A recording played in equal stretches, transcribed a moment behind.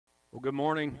Well, good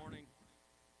morning.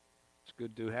 It's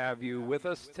good to have you with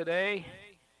us today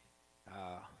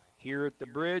here at the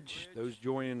bridge, those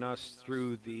joining us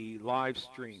through the live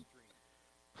stream.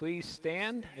 Please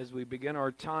stand as we begin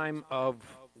our time of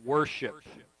worship.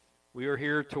 We are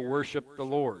here to worship the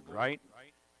Lord, right?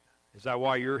 Is that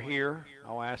why you're here?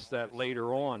 I'll ask that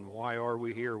later on. Why are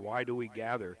we here? Why do we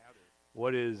gather?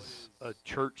 What is a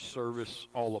church service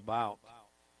all about?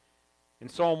 In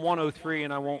Psalm 103,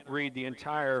 and I won't read the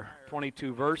entire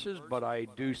 22 verses, but I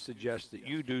do suggest that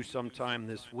you do sometime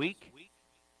this week.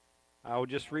 I'll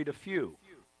just read a few.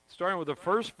 Starting with the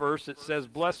first verse, it says,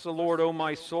 "Bless the Lord, O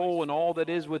my soul, and all that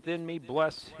is within me,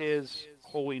 bless his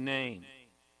holy name."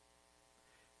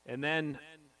 And then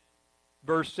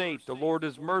verse 8, "The Lord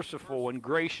is merciful and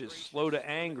gracious, slow to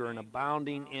anger, and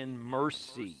abounding in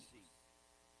mercy."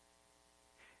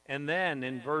 And then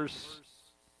in verse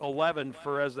 11,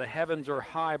 "For as the heavens are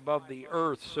high above the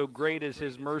earth, so great is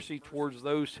his mercy towards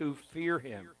those who fear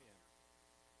him."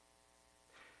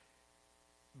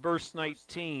 Verse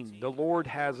 19, "The Lord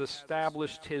has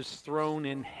established his throne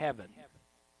in heaven,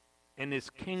 and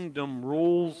his kingdom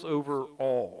rules over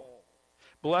all.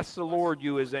 Bless the Lord,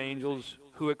 you his angels,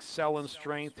 who excel in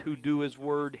strength, who do his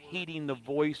word, heeding the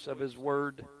voice of his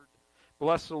word.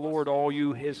 Bless the Lord, all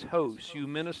you his hosts, you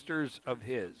ministers of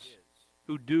his,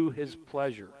 who do his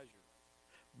pleasure.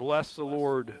 Bless the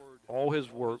Lord, all his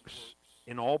works,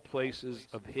 in all places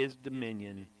of his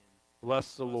dominion.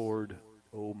 Bless the Lord,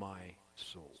 O my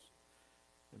soul."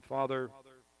 And Father,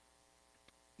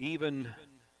 even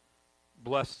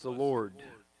bless the Lord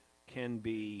can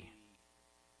be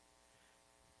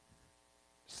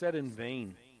said in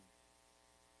vain.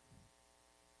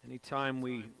 Anytime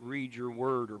we read your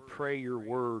word or pray your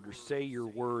word or say your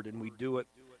word and we do it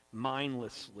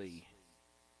mindlessly,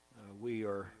 we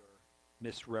are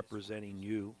misrepresenting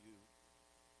you.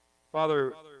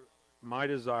 Father, my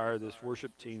desire, this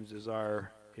worship team's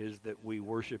desire, is that we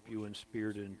worship you in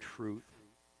spirit and truth.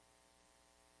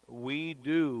 We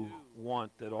do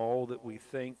want that all that we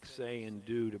think, say, and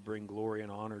do to bring glory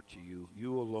and honor to you.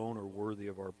 You alone are worthy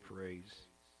of our praise.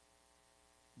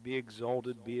 Be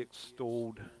exalted, be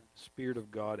extolled. Spirit of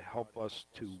God, help us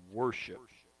to worship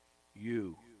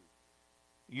you.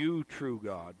 You, true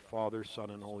God, Father, Son,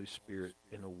 and Holy Spirit,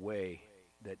 in a way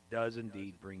that does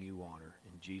indeed bring you honor.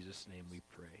 In Jesus' name we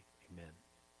pray. Amen.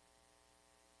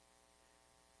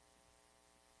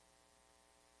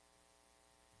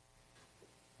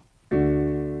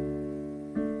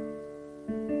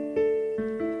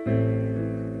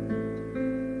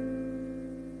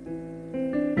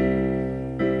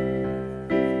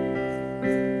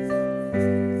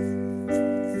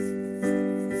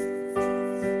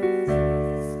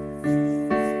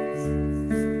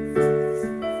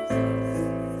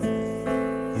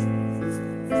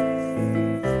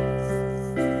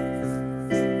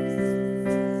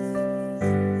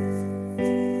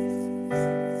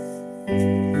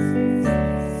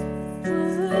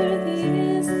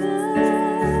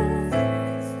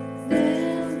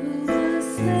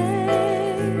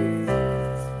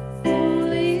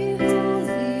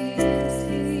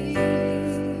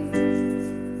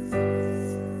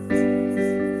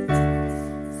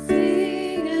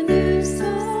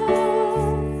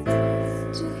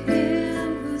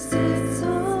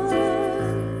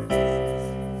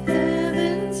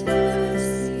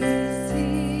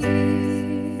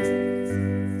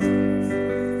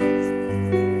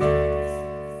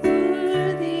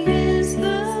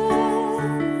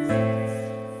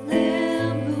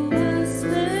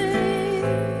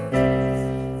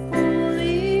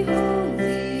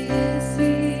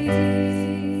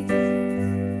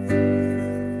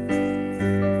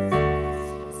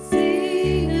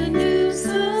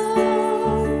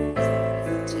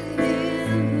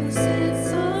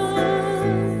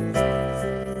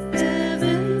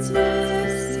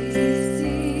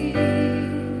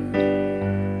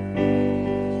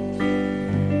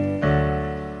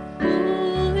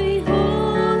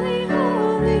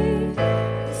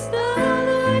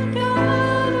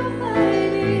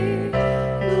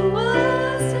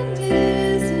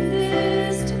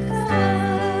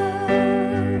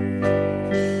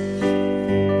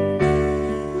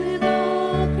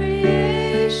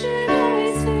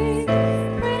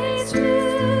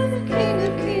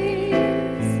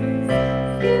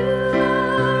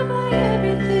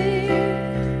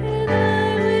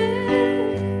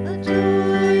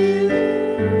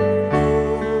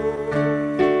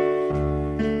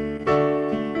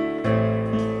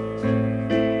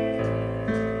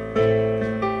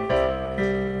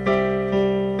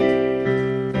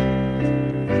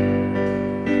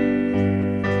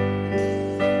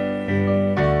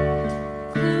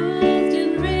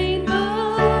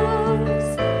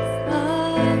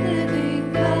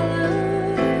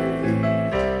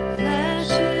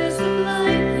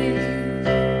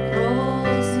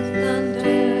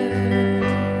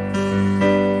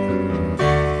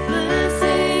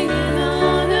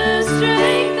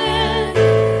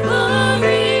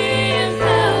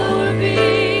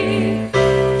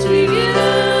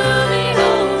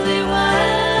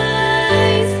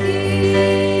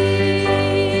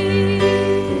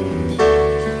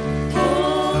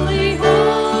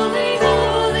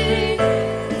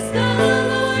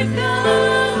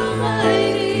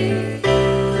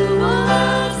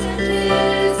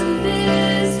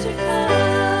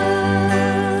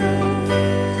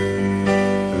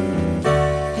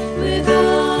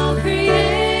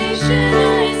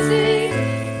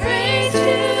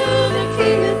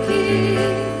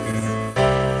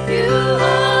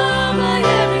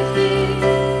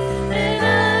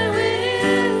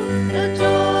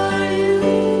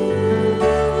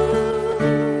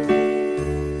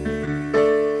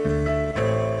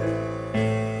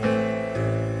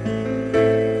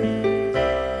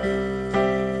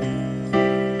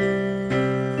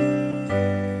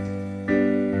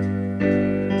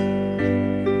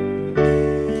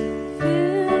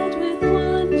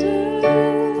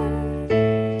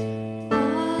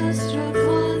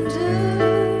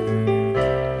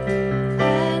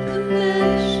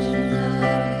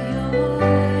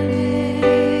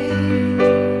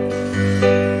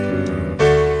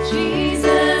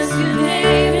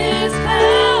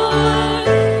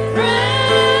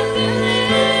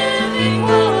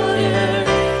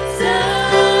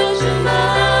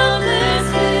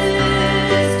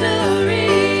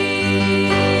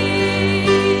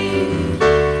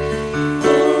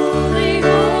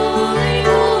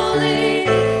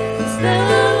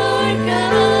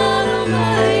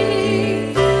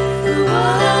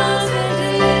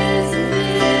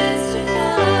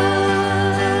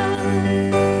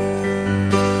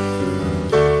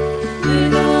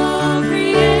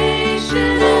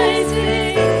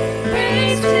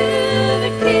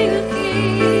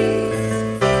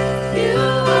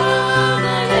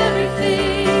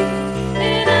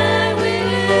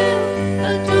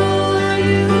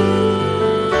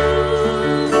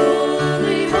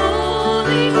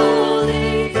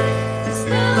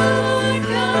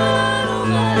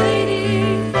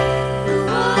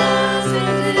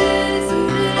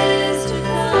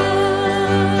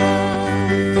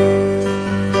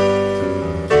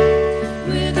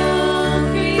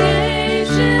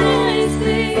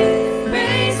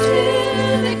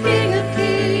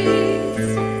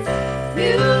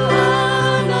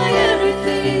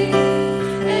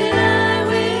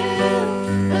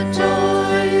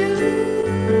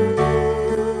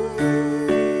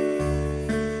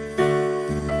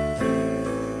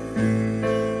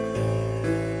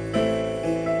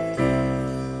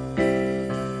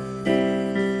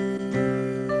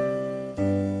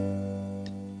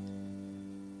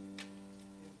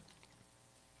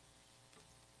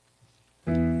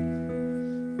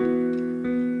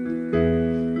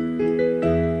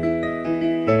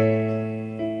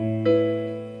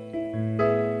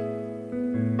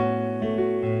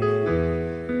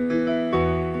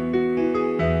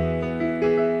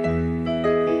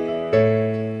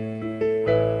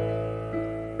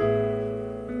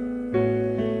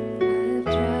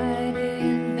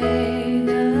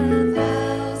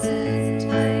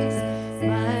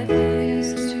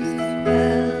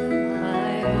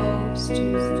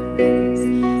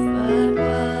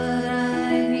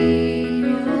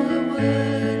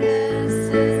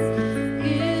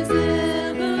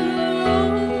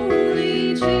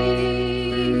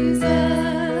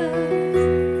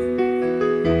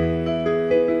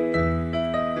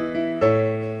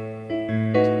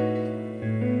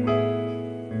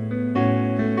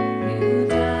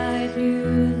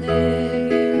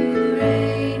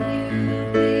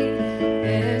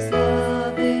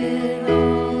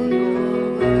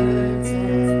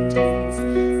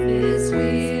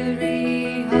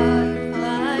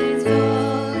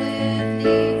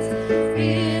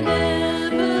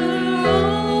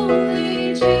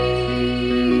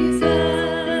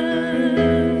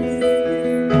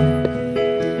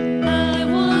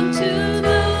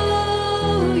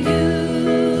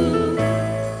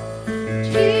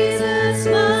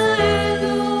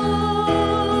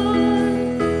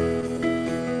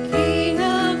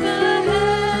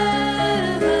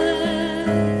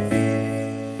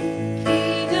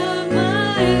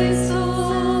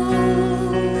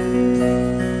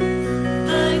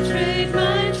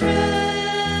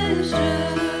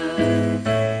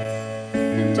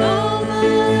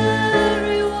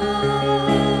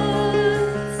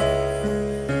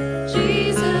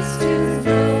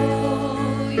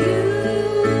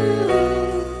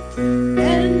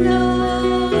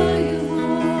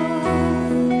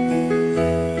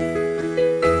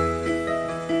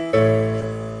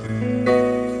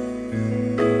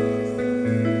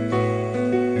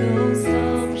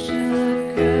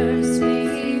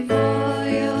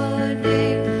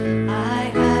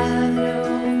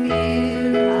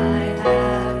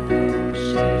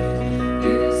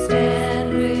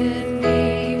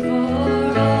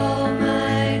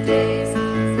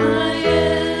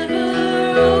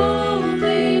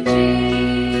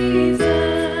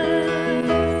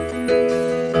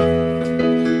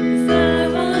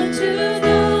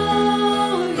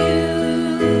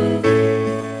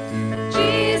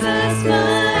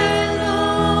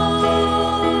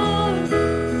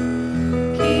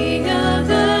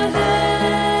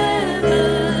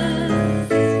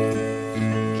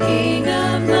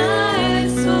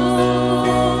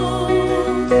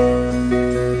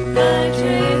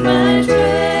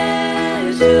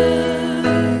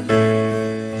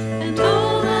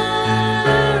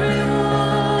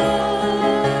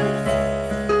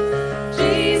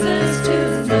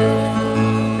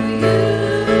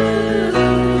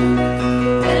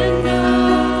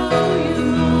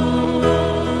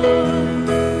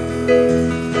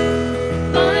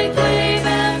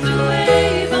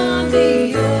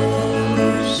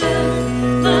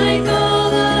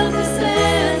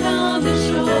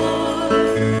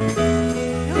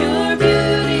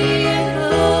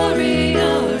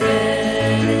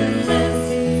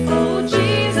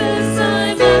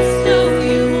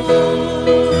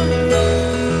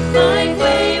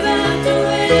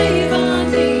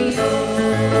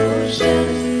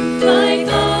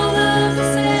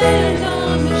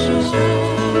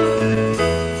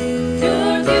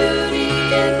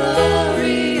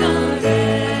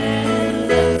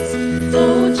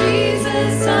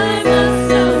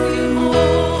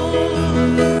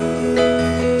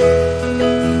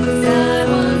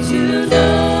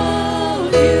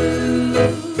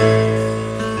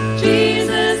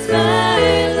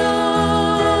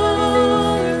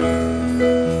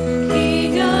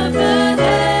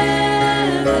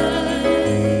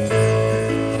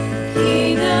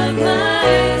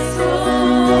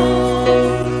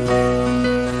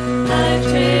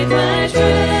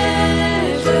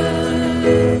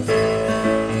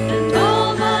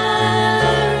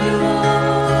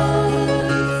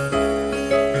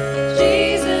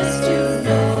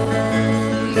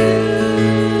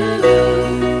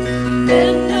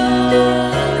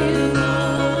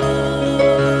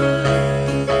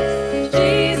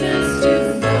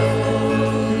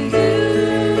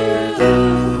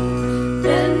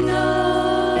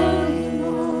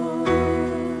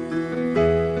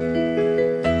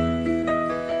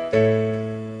 Amen.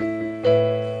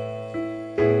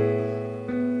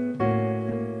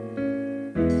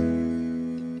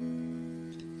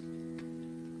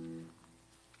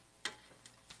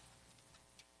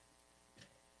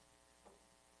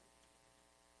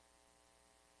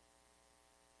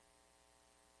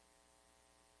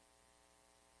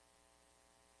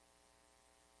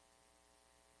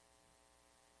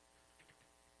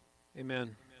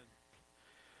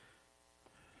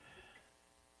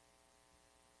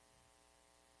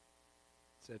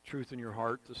 Is that truth in your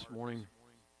heart this morning?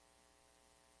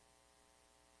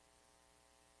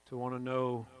 To want to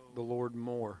know the Lord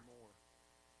more?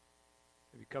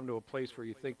 Have you come to a place where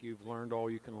you think you've learned all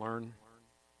you can learn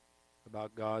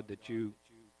about God, that you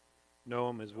know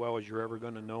Him as well as you're ever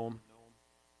going to know Him?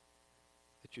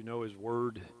 That you know His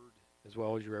Word as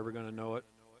well as you're ever going to know it?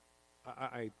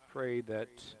 I pray that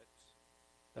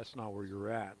that's not where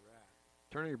you're at.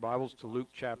 Turn your Bibles to Luke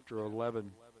chapter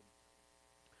 11.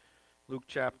 Luke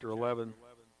chapter 11.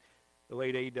 The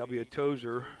late A.W.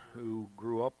 Tozer, who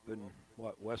grew up in,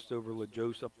 Westover, La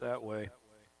Jose, up that way,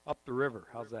 up the river.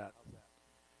 How's that?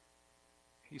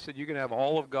 He said, you can have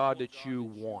all of God that you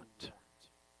want.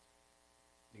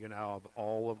 You can have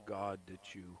all of God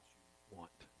that you want.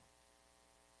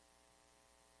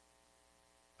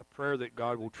 A prayer that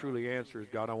God will truly answer is,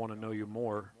 God, I want to know you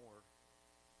more.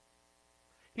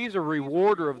 He's a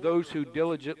rewarder of those who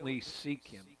diligently seek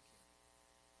Him.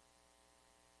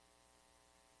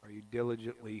 Are you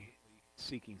diligently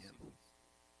seeking Him?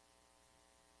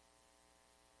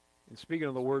 And speaking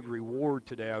of the word reward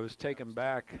today, I was taken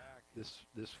back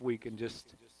this week and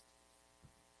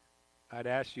I'd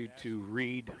ask you to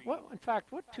read, in fact,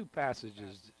 what two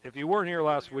passages? If you weren't here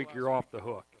last week, you're off the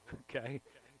hook, okay?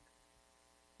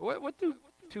 What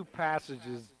two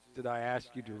passages did I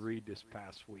ask you to read this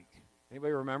past week?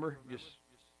 Anybody remember?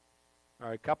 All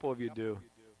right, a couple of you do.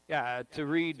 Yeah, to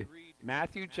read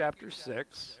Matthew chapter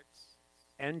 6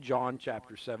 and John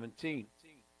chapter 17.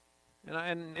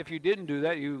 And if you didn't do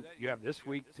that, you have this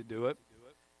week to do it.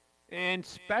 And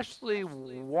especially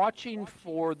watching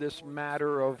for this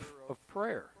matter of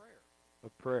prayer.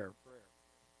 Of prayer.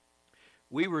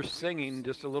 We were singing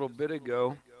just a little bit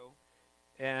ago,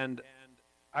 and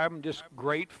I'm just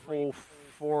grateful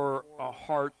for a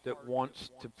heart that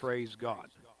wants to praise God.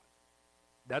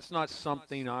 That's not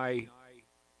something I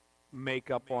make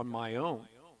up on my own.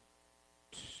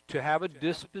 To have a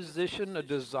disposition, a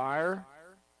desire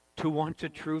to want to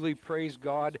truly praise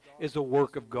God is a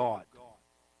work of God.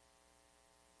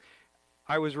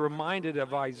 I was reminded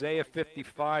of Isaiah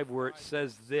 55 where it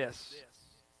says this,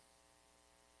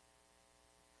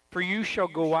 "For you shall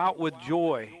go out with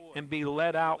joy and be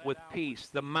led out with peace.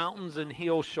 The mountains and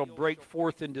hills shall break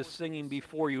forth into singing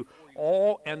before you,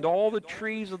 all the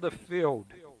trees of the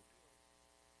field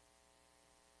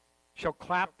shall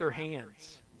clap their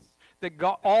hands." That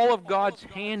all of God's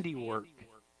handiwork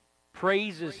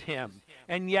praises Him.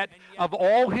 And yet, of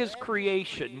all His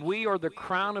creation, we are the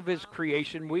crown of His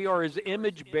creation. We are His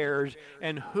image bearers.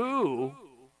 And who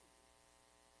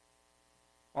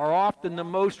are often the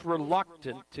most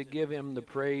reluctant to give Him the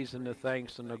praise and the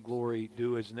thanks and the glory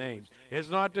due His name? It's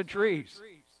not the trees.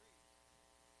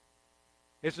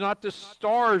 It's not the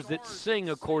stars that sing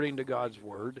according to God's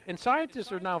word. And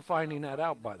scientists are now finding that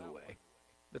out, by the way,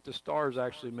 that the stars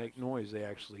actually make noise. They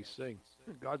actually sing.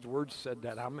 God's word said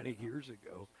that how many years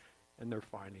ago? And they're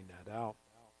finding that out.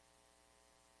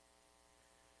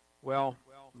 Well,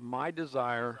 my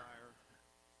desire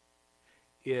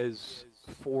is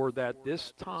for that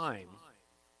this time,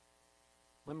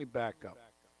 let me back up.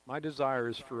 My desire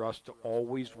is for us to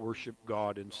always worship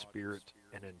God in spirit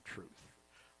and in truth.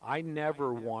 I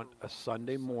never want a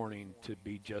Sunday morning to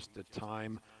be just a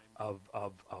time of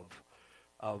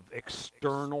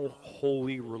external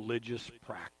holy religious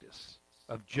practice,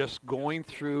 of just going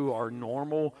through our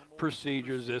normal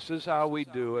procedures. This is how we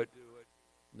do it.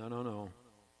 No.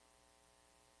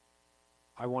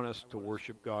 I want us to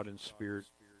worship God in spirit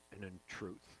and in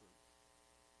truth.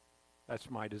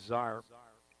 That's my desire.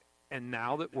 And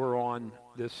now that we're on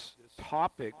this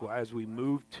topic, as we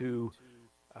move to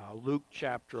Luke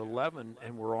chapter 11,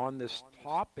 and we're on this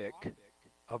topic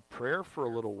of prayer for a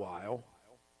little while,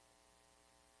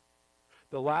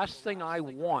 the last thing I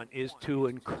want is to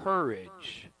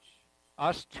encourage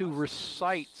us to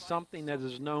recite something that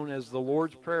is known as the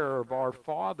Lord's Prayer of our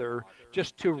Father,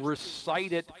 just to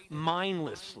recite it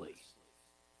mindlessly.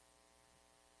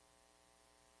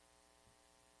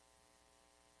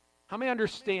 How many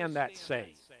understand that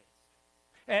saying?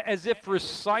 As if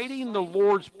reciting the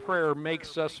Lord's Prayer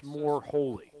makes us more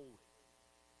holy.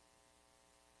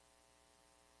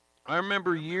 I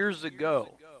remember years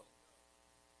ago,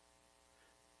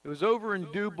 It was over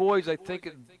in Du Bois, I think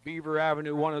at Beaver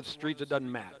Avenue, one of the streets that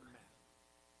doesn't matter.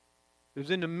 It was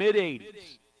in the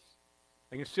mid-'80s.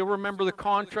 I can still remember the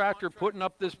contractor putting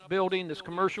up this building, this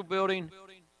commercial building.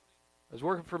 I was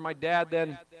working for my dad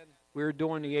then. We were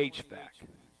doing the HVAC.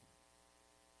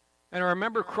 And I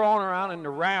remember crawling around in the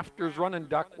rafters, running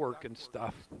ductwork and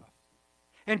stuff,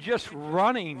 and just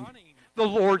running the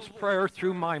Lord's Prayer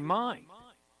through my mind.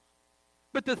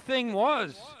 But the thing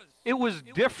was, it was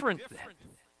different then.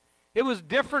 It was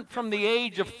different from the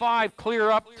age of 5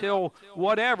 clear up till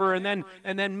whatever, and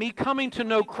then me coming to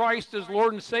know Christ as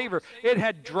Lord and Savior. It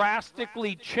had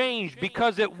drastically changed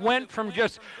because it went from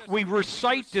just we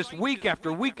recite this week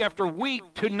after week after week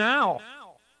to now.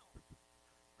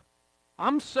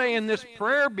 I'm saying this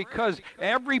prayer because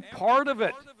every part of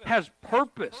it has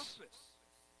purpose.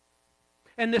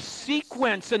 And the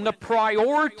sequence and the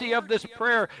priority of this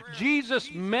prayer,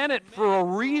 Jesus meant it for a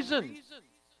reason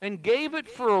and gave it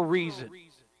for a reason.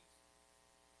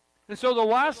 And so the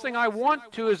last thing I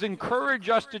want to is encourage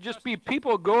us to just be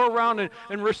people who go around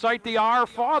and recite the Our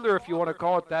Father, if you want to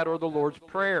call it that, or the Lord's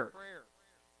Prayer.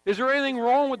 Is there anything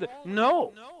wrong with it?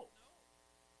 No.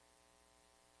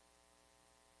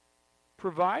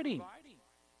 Providing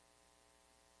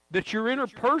that your inner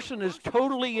person is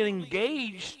totally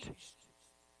engaged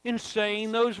in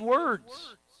saying those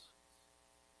words.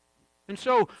 And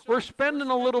so we're spending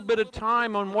a little bit of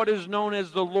time on what is known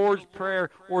as the Lord's Prayer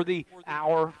or the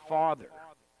Our Father.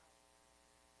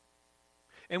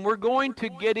 And we're going to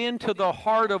get into the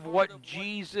heart of what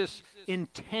Jesus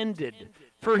intended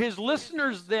for his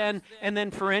listeners then, and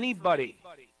then for anybody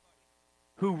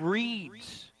who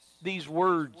reads these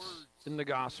words in the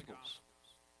Gospels.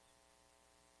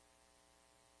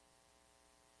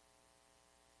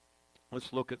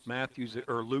 Let's look at Matthew's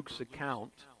or Luke's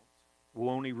account. We'll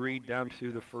only read down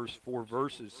through the first 4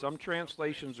 verses. Some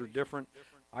translations are different.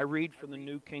 I read from the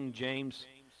New King James.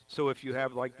 So if you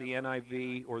have like the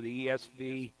NIV or the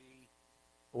ESV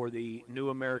or the New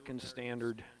American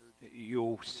Standard,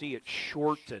 you'll see it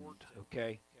shortened,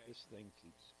 okay? This thing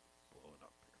keeps blowing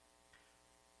up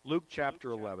here. Luke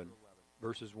chapter 11,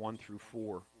 verses 1 through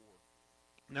 4.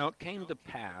 Now it came to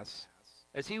pass,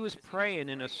 as he was praying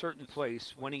in a certain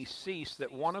place, when he ceased,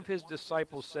 that one of his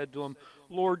disciples said to him,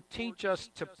 Lord, teach us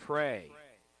to pray,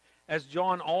 as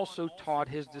John also taught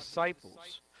his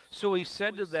disciples. So he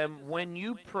said to them, when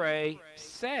you pray,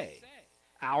 say,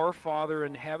 Our Father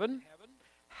in heaven,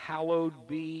 hallowed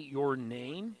be your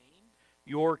name.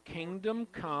 Your kingdom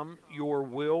come, your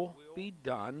will be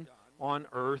done on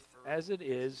earth as it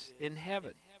is in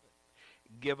heaven.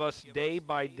 Give us day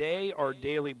by day our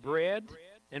daily bread,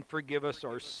 and forgive us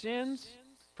our sins,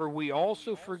 for we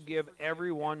also forgive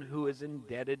everyone who is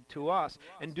indebted to us.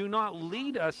 And do not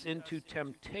lead us into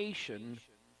temptation,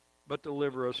 but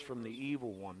deliver us from the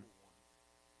evil one.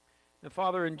 And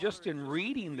Father, in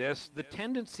reading this, the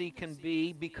tendency can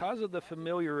be, because of the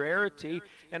familiarity,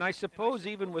 and I suppose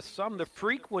even with some, the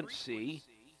frequency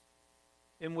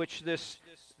in which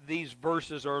these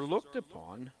verses are looked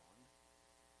upon,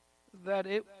 that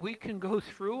we can go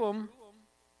through them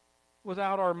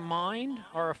without our mind,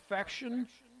 our affection,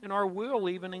 and our will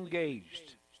even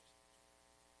engaged.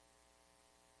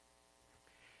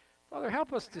 Father,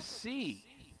 help us to see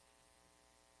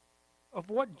of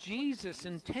what Jesus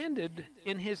intended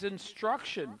in his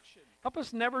instruction. Help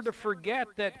us never to forget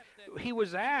that he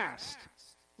was asked,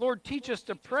 Lord, teach us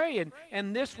to pray,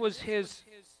 and this was his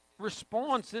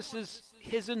response. This is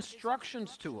his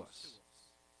instructions to us.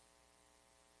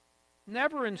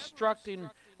 Never instructing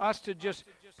us to just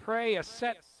pray a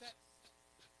set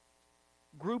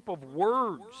group of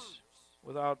words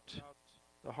without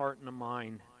the heart and the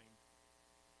mind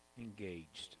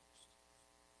engaged.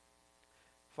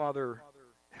 Father,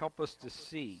 help us to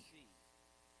see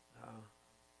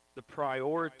the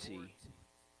priority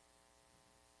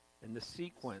and the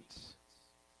sequence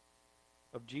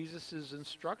of Jesus'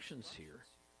 instructions here.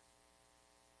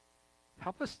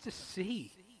 Help us to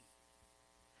see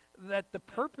that the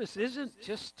purpose isn't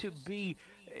just to be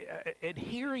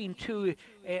adhering to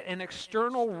an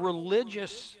external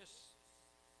religious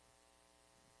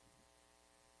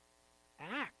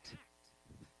act,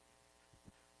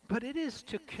 but it is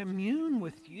to commune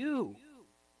with you,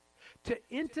 to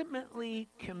intimately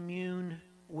commune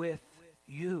with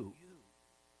you.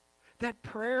 That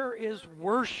prayer is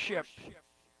worship.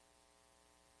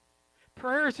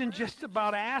 Prayer isn't just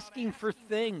about asking for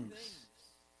things.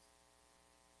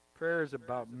 Prayer is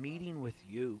about meeting with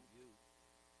you.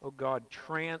 Oh God,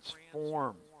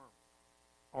 transform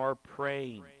our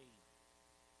praying.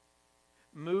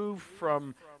 Move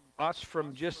from us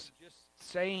from just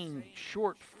saying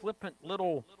short, flippant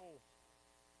little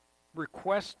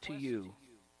request to you,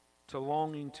 to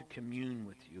longing to commune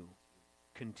with you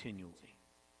continually.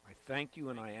 I thank you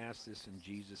and I ask this in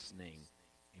Jesus' name.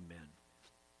 Amen.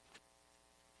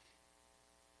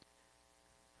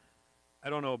 I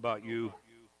don't know about you,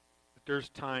 but there's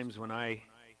times when I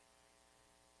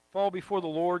fall before the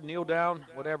Lord, kneel down,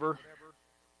 whatever,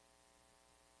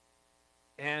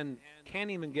 and can't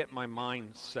even get my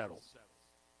mind settled.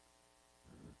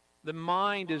 The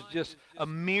mind is just a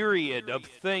myriad of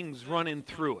things running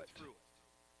through it.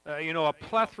 A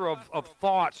plethora of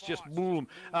thoughts just boom.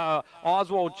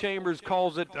 Oswald Chambers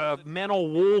calls it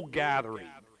mental wool gathering,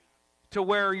 to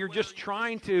where you're just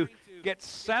trying to get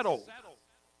settled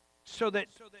so that,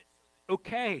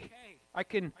 okay, I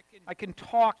can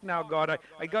talk now, God.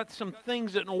 I got some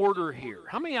things in order here.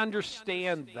 How many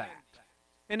understand that?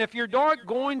 And if you're not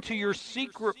going to your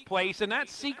secret place, and that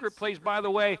secret place, by the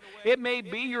way, it may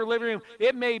be your living room,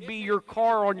 it may be your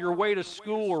car on your way to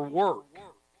school or work.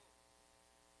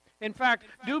 In fact,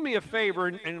 do me a favor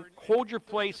and hold your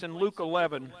place in Luke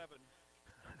 11.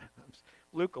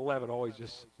 Luke 11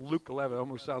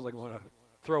 almost sounds like I want to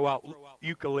throw out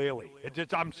ukulele.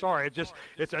 I'm sorry,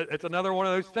 it's another one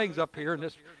of those things up here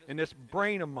in this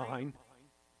brain of mine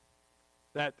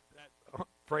that I'm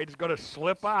afraid is going to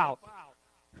slip out.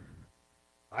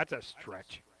 That's a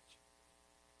stretch.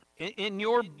 In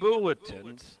your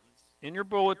bulletins,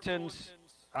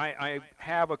 I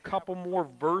have a couple more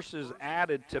verses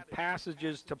added to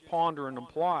passages to ponder and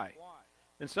apply.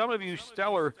 And some of you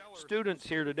stellar students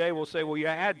here today will say, well, you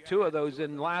had 2 of those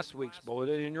in last week's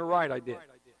bulletin, and you're right, I did.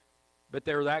 But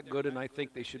they're that good, and I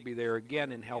think they should be there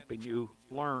again in helping you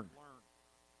learn.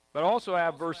 But also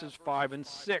have verses 5 and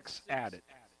 6 added.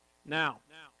 Now,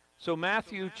 so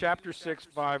Matthew chapter 6,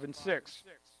 5 and 6.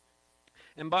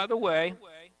 And by the way,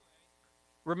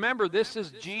 remember, this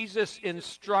is Jesus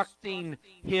instructing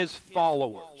his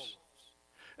followers.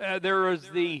 There is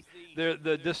the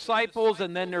disciples,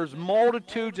 and then there's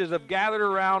multitudes that have gathered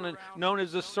around, and known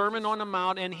as the Sermon on the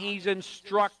Mount, and he's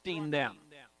instructing them.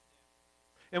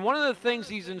 And one of the things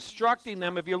he's instructing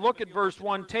them, if you look at verse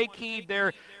 1, take heed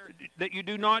there that you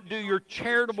do not do your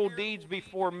charitable deeds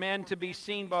before men to be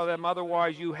seen by them,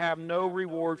 otherwise you have no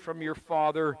reward from your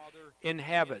Father in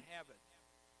heaven.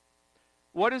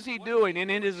 What is he doing?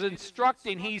 And in his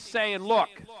instructing, he's saying, look,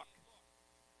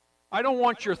 I don't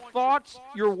want your thoughts,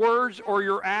 your words, or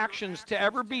your actions to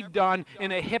ever be done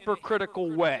in a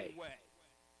hypocritical way.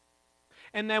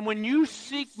 And then when you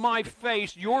seek my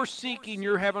face, you're seeking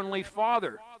your heavenly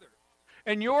Father.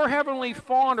 And your heavenly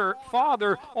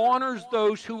Father honors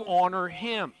those who honor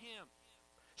him.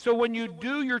 So when you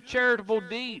do your charitable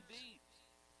deeds,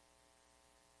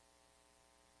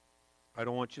 I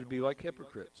don't want you to be like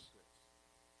hypocrites.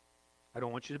 I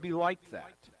don't want you to be like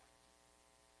that.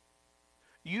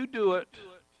 You do it,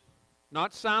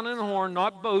 not sounding the horn,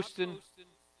 not boasting.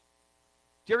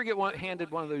 Did you ever get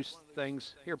handed one of those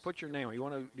things? Here, put your name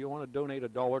on it. Do you want to donate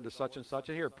 $1 to such and such?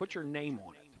 And here, put your name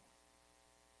on it.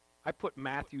 I put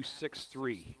Matthew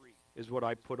 6:3 is what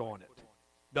I put on it.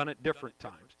 Done it different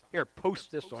times. Here,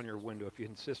 post this on your window if you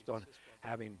insist on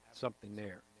having something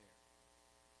there.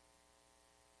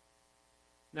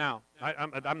 Now,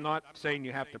 I'm not saying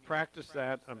you have to practice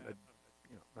that.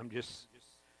 I'm just...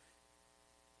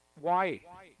 Why?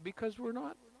 Because we're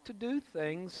not to do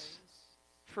things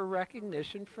for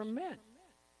recognition from men.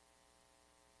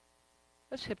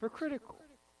 That's hypocritical.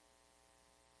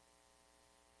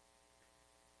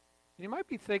 You might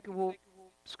be thinking, well,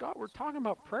 Scott, we're talking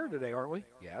about prayer today, aren't we?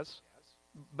 Yes.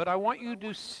 But I want you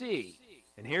to see,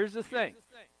 and here's the thing,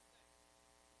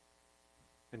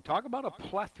 and talk about a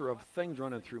plethora of things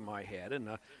running through my head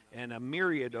and a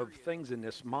myriad of things in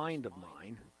this mind of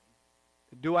mine.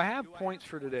 Do I have points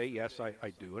for today? Yes, I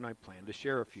do, and I plan to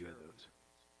share a few of those.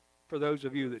 For those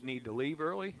of you that need to leave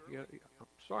early, I'm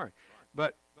sorry.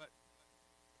 But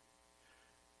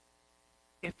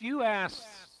if you ask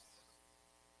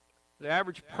the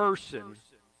average person,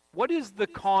 what is the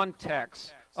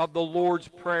context of the Lord's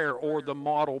Prayer or the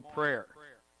model prayer?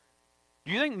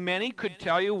 Do you think many could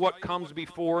tell you what comes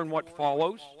before and what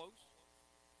follows?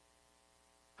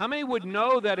 How many would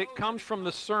know that it comes from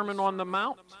the Sermon on the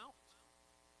Mount?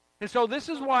 And so this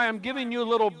is why I'm giving you a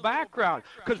little background,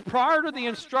 because prior to the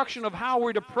instruction of how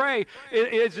we're to pray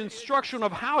is instruction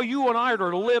of how you and I are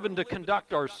to live and to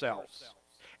conduct ourselves.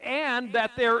 And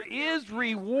that there is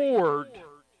reward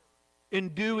in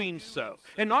doing so.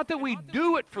 And not that we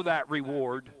do it for that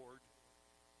reward.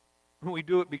 We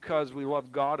do it because we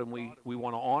love God and we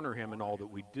want to honor him in all that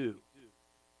we do.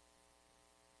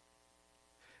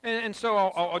 And so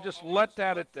I'll just let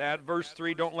that at that. Verse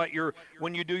 3,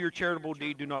 when you do your charitable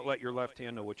deed, do not let your left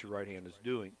hand know what your right hand is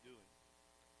doing.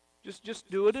 Just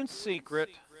do it in secret.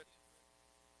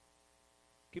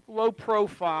 Keep a low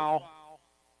profile.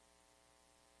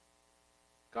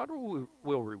 God will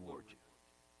reward you.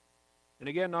 And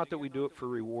again, not that we do it for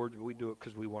reward, but we do it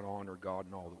because we want to honor God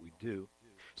in all that we do.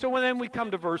 So then we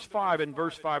come to verse 5, and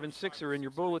verse 5 and 6 are in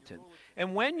your bulletin.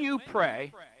 And when you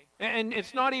pray, and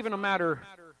it's not even a matter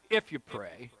if you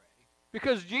pray,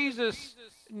 because Jesus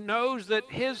knows that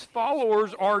his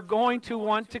followers are going to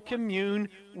want to commune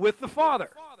with the Father.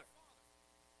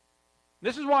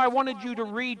 This is why I wanted you to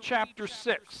read chapter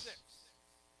 6.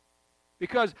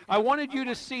 Because I wanted you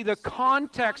to see the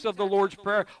context of the Lord's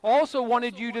Prayer. Also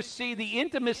wanted you to see the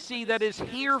intimacy that is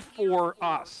here for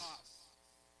us.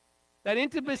 That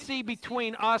intimacy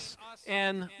between us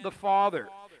and the Father.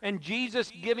 And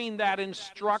Jesus giving that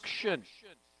instruction.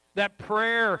 That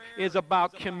prayer is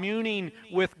about communing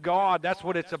with God. That's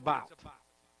what it's about.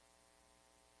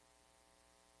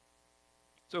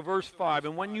 So verse 5,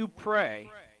 and when you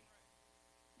pray,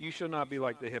 you shall not be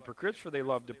like the hypocrites, for they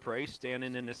love to pray,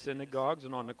 standing in the synagogues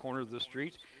and on the corners of the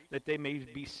streets, that they may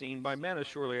be seen by men. As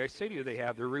surely I say to you, they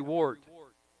have their reward.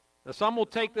 Now some will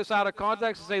take this out of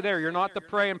context and say, there, you're not to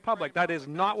pray in public. That is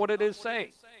not what it is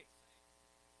saying.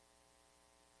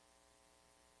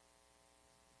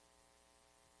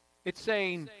 It's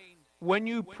saying, when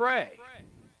you pray,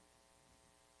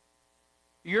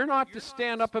 you're not to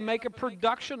stand up and make a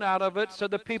production out of it so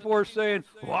that people are saying,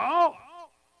 wow.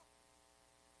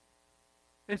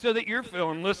 And so that you're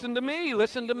feeling, listen to me,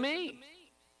 listen to me.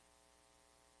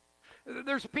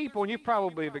 There's people, and you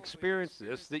probably have experienced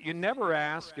this, that you never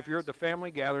ask, if you're at the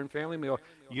family gathering, family meal,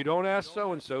 you don't ask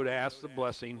so-and-so to ask the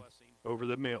blessing over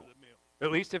the meal.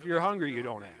 At least if you're hungry, you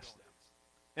don't ask them.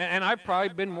 And I've probably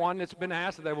been one that's been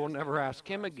asked that I will never ask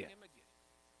him again.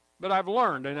 But I've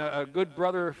learned, and a good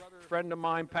brother friend of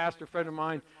mine, pastor friend of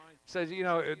mine, says, you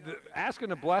know,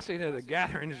 asking a blessing at a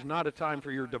gathering is not a time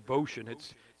for your devotion.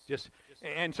 It's just,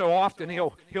 and so often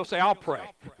he'll say, I'll pray.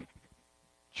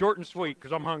 Short and sweet,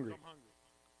 because I'm hungry.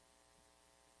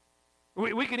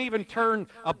 We can even turn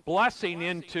a blessing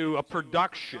into a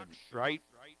production, right?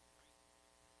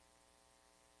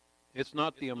 It's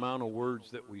not the amount of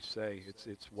words that we say.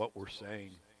 It's what we're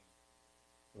saying,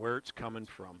 where it's coming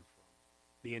from,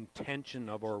 the intention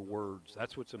of our words.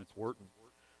 That's what's important.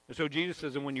 And so Jesus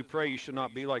says, and when you pray, you should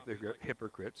not be like the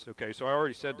hypocrites. Okay, so I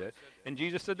already said that. And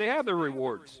Jesus said they have their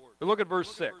rewards. But look at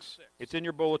verse 6. It's in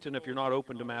your bulletin if you're not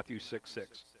open to Matthew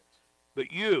 6:6.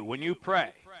 But you, when you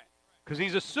pray, because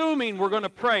he's assuming we're going to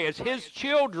pray as his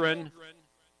children,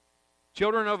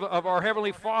 children of our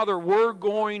Heavenly Father, we're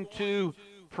going to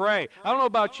pray. I don't know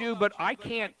about you, but I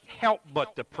can't help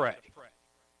but to pray.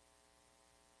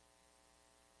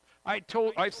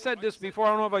 I've said this before. I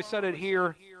don't know if I said it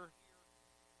here.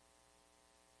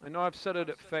 I know I've said it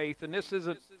at Faith, and this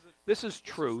is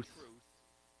truth.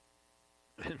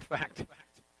 In fact,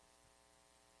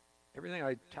 everything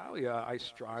I tell you, I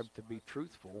strive to be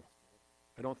truthful.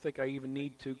 I don't think I even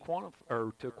need to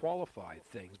qualify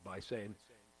things by saying,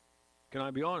 can I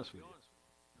be honest with you?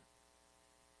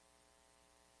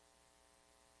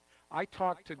 I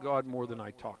talk to God more than I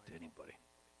talk to anybody.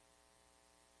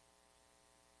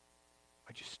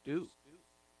 I just do.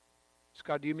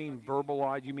 Scott, do you mean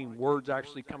verbalized? Do you mean words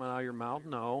actually coming out of your mouth?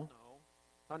 No,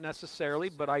 not necessarily,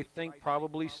 but I think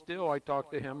probably still I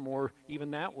talk to him more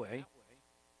even that way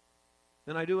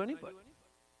than I do anybody.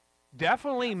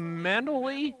 Definitely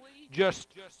mentally,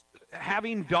 just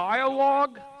having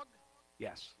dialogue,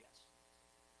 yes.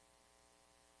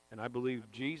 And I believe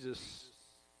Jesus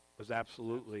was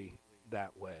absolutely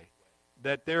that way.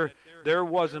 That there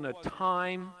wasn't a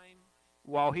time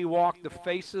while he walked the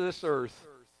face of this earth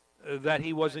that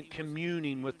he wasn't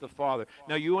communing with the Father.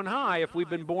 Now you and I, if we've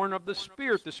been born of the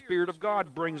Spirit of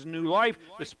God brings new life.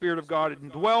 The Spirit of God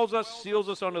indwells us, seals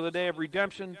us unto the day of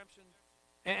redemption.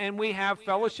 And we have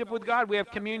fellowship with God. We have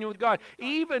communion with God.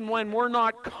 Even when we're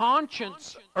not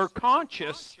conscious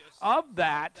of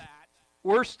that,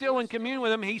 we're still in communion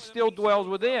with him. He still dwells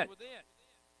within.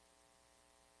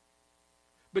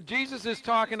 But Jesus is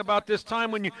talking about this time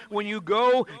when you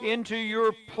go into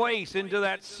your place, into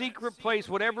that secret place,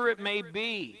 whatever it may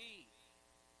be,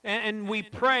 and we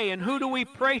pray. And who do we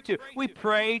pray to? We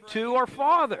pray to our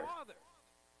Father.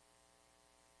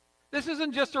 This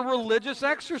isn't just a religious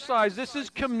exercise. This is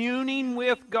communing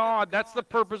with God. That's the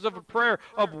purpose of a prayer,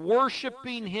 of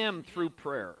worshiping him through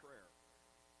prayer.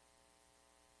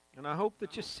 And I hope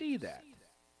that you see that.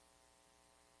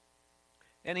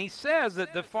 And he says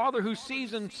that the Father who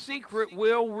sees in secret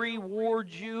will reward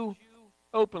you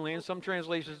openly. And some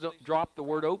translations drop the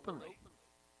word openly.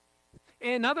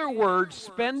 In other words,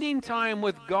 spending time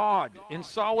with God in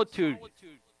solitude,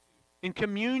 in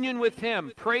communion with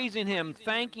Him, praising Him,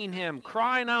 thanking Him,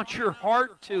 crying out your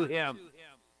heart to Him.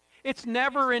 It's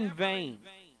never in vain.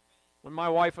 When my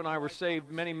wife and I were saved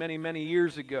many, many, many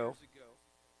years ago,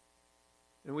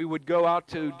 and we would go out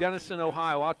to Denison,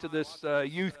 Ohio, out to this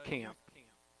youth camp.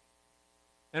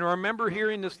 And I remember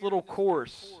hearing this little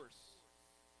chorus.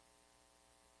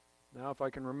 Now if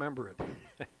I can remember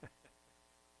it.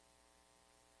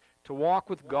 To walk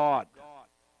with God,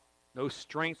 no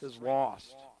strength is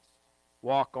lost.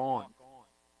 Walk on.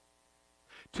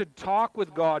 To talk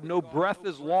with God, no breath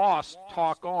is lost.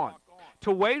 Talk on.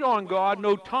 To wait on God,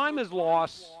 no time is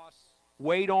lost.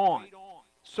 Wait on.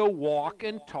 So walk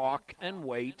and talk and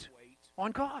wait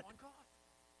on God.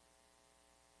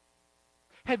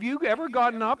 Have you ever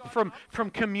gotten up from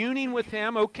communing with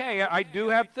Him? Okay, I do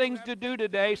have things to do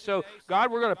today, so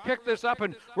God, we're going to pick this up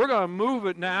and we're going to move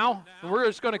it now, and we're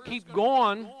just going to keep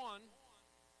going.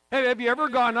 Hey, have you ever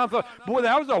gotten up and thought, boy,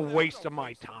 that was a waste of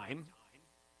my time?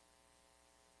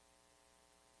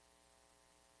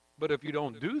 But if you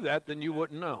don't do that, then you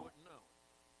wouldn't know.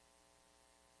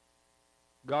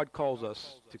 God calls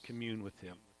us to commune with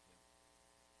Him.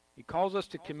 He calls us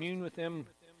to commune with Him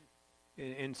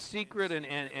in secret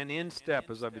and in step,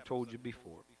 as I've told you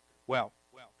before. Well,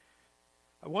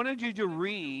 I wanted you to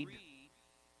read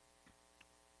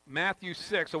Matthew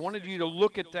 6. I wanted you to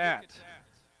look at that.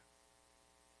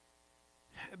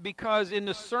 Because in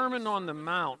the Sermon on the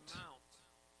Mount,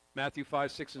 Matthew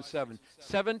 5, 6, and 7,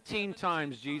 17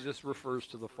 times Jesus refers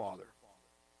to the Father.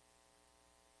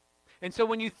 And so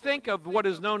when you think of what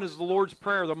is known as the Lord's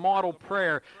Prayer, the model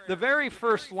prayer, the very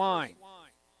first line,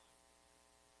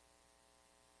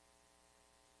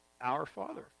 Our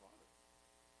Father.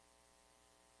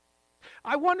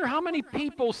 I wonder how many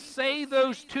people say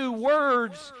those two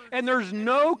words and there's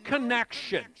no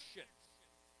connection.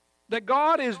 That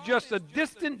God is just a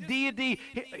distant deity.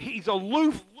 He's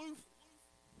aloof.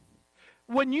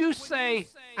 When you say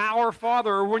our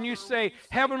Father, or when you say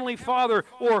Heavenly Father,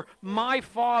 or my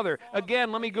Father,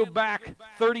 again, let me go back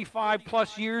 35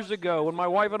 plus years ago when my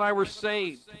wife and I were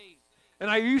saved. And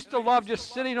I used to love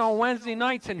just sitting on Wednesday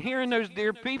nights and hearing those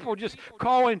dear people just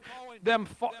calling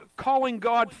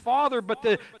God Father, but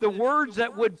the words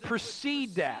that would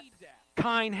precede that,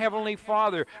 kind Heavenly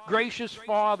Father, gracious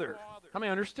Father. How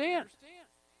many understand?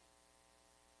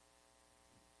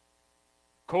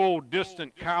 Cold,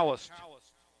 distant, calloused,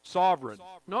 sovereign.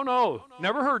 No,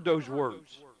 never heard those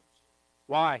words.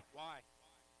 Why?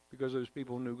 Because those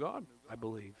people knew God, I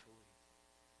believe.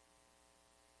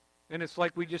 And it's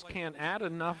like we just can't add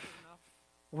enough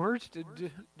words to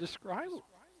describe them.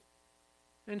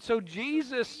 And so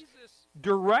Jesus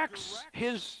directs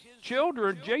His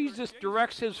children, Jesus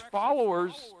directs His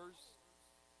followers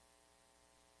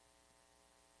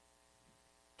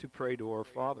to pray to our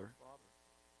Father.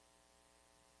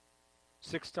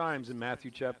 6 times in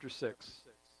Matthew chapter 6.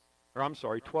 Or I'm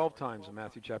sorry, 12 times in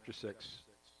Matthew chapter 6.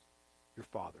 Your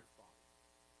Father.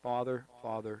 Father,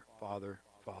 Father, Father,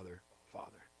 Father,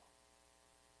 Father.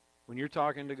 When you're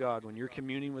talking to God, when you're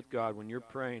communing with God, when you're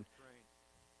praying,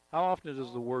 how often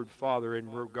does the word Father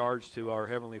in regards to our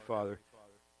Heavenly Father,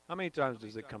 how many times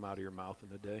does it come out of your mouth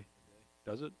in a day?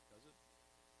 Does it?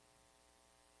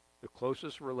 The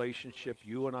closest relationship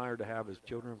you and I are to have as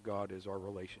children of God is our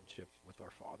relationship with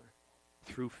our Father.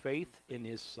 Through faith in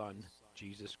His Son,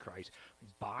 Jesus Christ,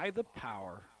 by the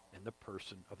power and the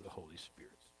person of the Holy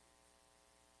Spirit.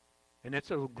 And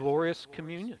it's a glorious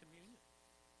communion.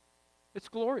 It's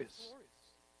glorious.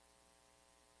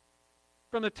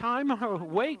 From the time I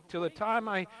wake to the time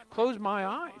I close my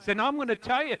eyes. And I'm going to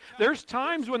tell you, there's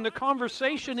times when the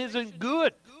conversation isn't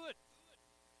good.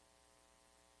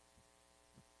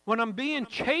 When I'm being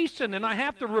chastened and I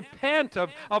have to repent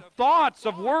of thoughts,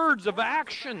 of words, of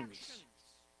actions.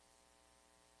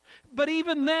 But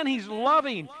even then, He's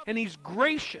loving and He's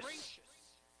gracious.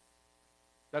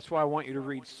 That's why I want you to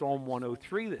read Psalm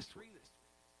 103 this week.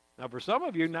 Now, for some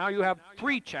of you, now you have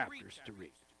 3 chapters to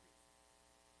read.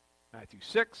 Matthew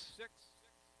 6,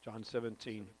 John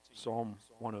 17, Psalm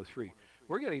 103.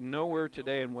 We're getting nowhere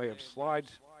today in way of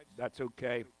slides. That's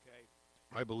okay.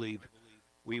 I believe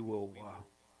we will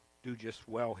do just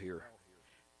well here.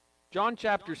 John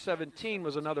chapter 17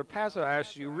 was another passage I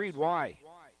asked you to read. Why?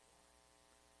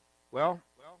 Well,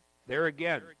 there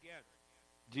again,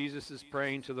 Jesus is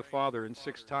praying to the Father, and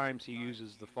 6 times He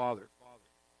uses the Father.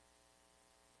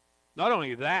 Not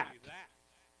only that,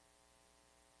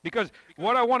 because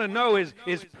what I want to know is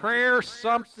prayer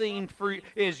something for you?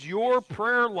 Is your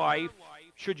prayer life,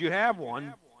 should you have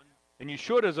one, and you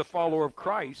should as a follower of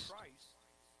Christ.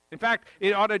 In fact,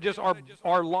 it ought to just,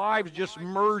 our lives just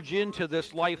merge into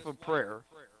this life of prayer.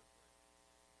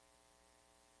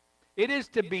 It is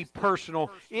to be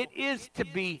personal. It is to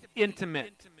be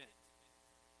intimate.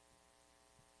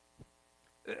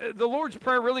 The Lord's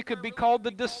Prayer really could be called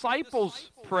the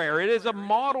disciples' prayer. It is a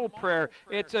model prayer.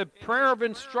 It's a prayer of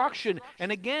instruction.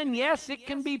 And again, yes, it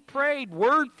can be prayed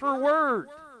word for word.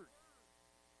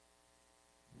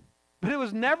 But it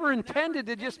was never intended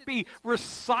to just be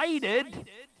recited,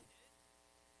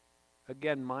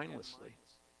 again, mindlessly.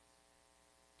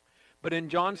 But in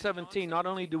John 17, not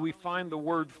only do we find the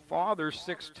word Father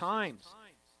 6 times,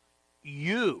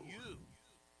 you.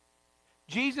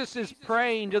 Jesus is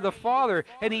praying to the Father,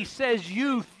 and he says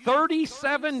you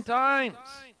 37 times.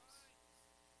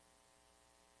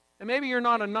 And maybe you're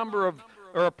not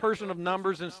a person of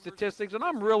numbers and statistics, and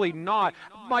I'm really not.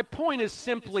 My point is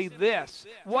simply this.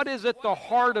 What is at the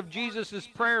heart of Jesus'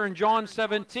 prayer in John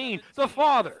 17? The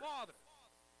Father.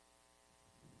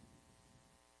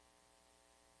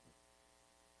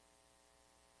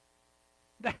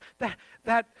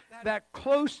 That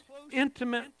close,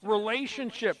 intimate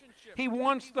relationship. He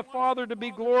wants the Father to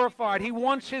be glorified. He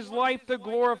wants his life to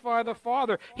glorify the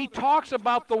Father. He talks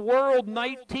about the world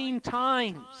 19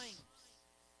 times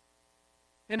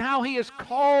and how he has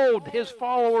called his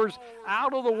followers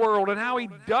out of the world and how he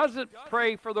doesn't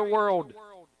pray for the world.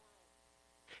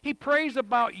 He prays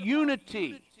about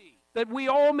unity, that we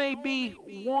all may be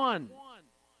one.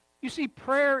 You see,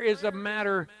 prayer is a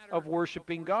matter of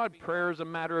worshiping God. Prayer is a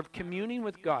matter of communing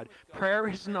with God. Prayer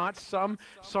is not some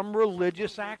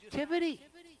religious activity.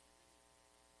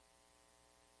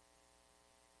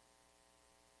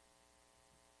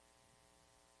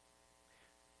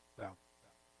 Well,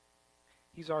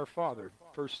 he's our Father.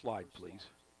 First slide, please.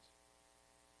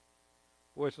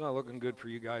 Boy, it's not looking good for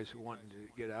you guys who want to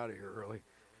get out of here early.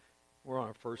 We're on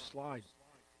our first slide.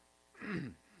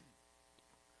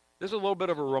 This is a little bit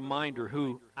of a reminder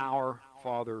who our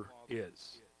Father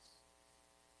is.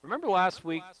 Remember last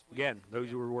week, again, those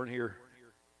who weren't here,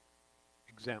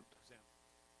 exempt.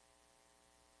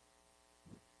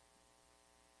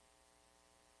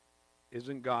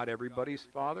 Isn't God everybody's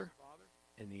Father?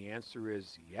 And the answer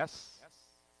is yes,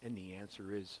 and the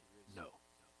answer is no.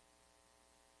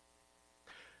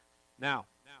 Now,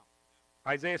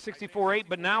 Isaiah 64:8,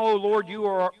 but now, O Lord, you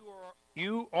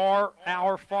are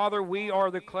our Father, we are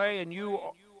the clay, and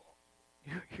you're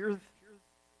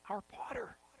our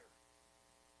potter.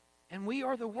 And we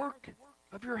are the work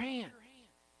of your hand.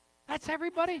 That's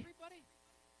everybody.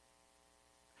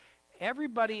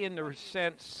 Everybody in the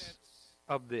sense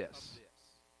of this,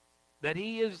 that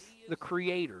he is the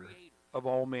creator of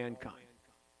all mankind.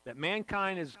 That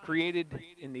mankind is created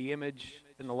in the image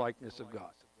and the likeness of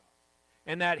God.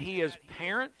 And that he is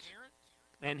parent,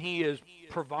 and he is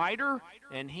provider,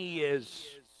 and he is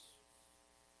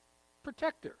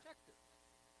protector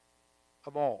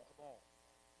of all.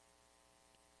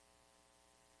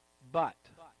 But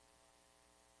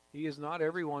he is not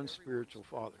everyone's spiritual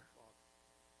father.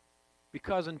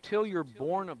 Because until you're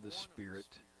born of the Spirit,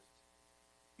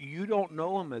 you don't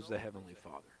know him as the Heavenly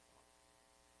Father.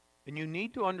 And you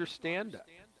need to understand that.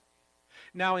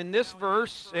 Now, in this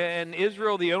verse, in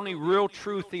Israel, the only real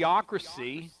true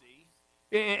theocracy,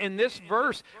 in this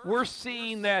verse, we're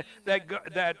seeing that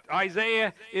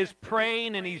Isaiah is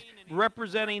praying and he's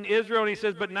representing Israel, and he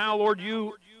says, but now, Lord,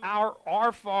 you are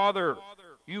our Father.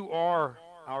 You are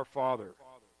our Father.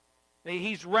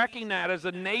 He's recognizing that as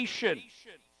a nation.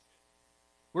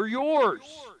 We're yours.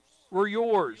 We're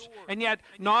yours. And yet,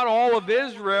 not all of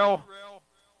Israel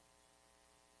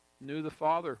knew the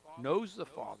Father, knows the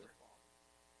Father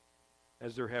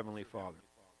as their Heavenly Father.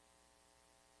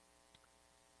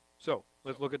 So,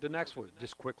 let's look at the next one,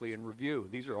 just quickly in review.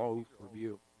 These are all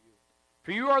review.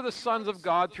 For you are the sons of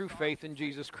God through faith in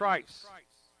Jesus Christ.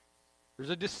 There's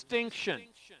a distinction.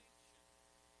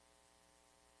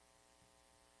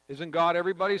 Isn't God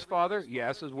everybody's Father?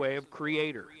 Yes, as way of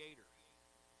creator.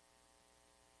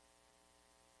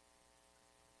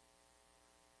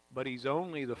 But he's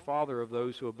only the Father of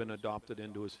those who have been adopted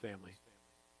into his family.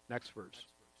 Next verse.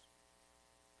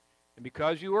 And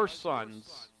because you are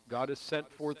sons, God has sent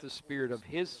forth the Spirit of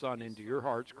his Son into your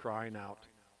hearts, crying out,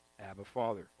 Abba,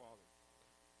 Father.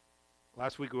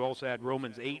 Last week we also had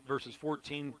Romans 8, verses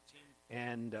 14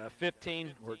 and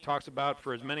 15, where it talks about,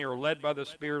 for as many are led by the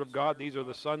Spirit of God, these are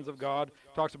the sons of God.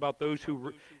 It talks about those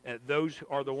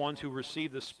are the ones who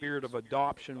receive the Spirit of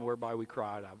adoption, whereby we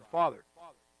cry out, Abba, Father.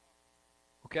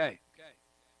 Okay.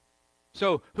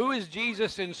 So, who is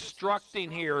Jesus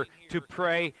instructing here to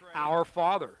pray, our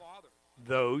Father?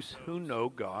 Those who know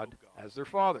God as their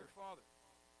Father.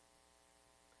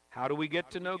 How do we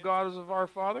get to know God as our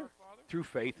Father? Through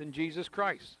faith in Jesus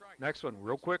Christ. Next one,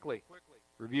 real quickly.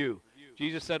 Review.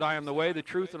 Jesus said, I am the way, the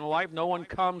truth, and the life. No one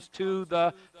comes to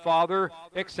the Father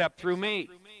except through me.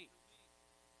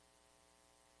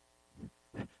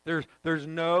 There's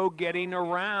no getting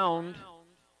around.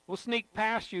 We'll sneak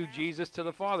past you, Jesus, to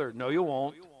the Father. No, you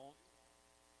won't.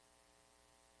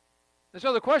 And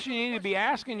so the question you need to be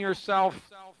asking yourself,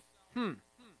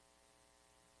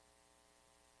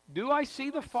 do I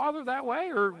see the Father that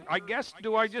way? Or I guess,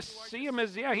 do I just see him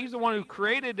as, yeah, he's the one who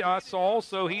created us all,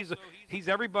 so he's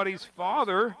everybody's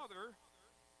Father.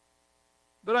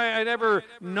 But I never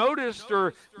noticed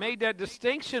or made that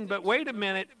distinction. But wait a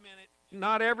minute,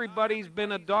 not everybody's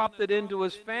been adopted into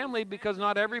his family, because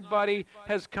not everybody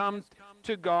has come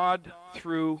to God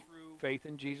through faith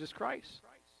in Jesus Christ.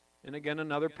 And again,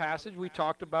 another passage, we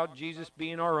talked about Jesus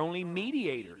being our only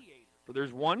mediator. For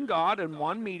there's one God and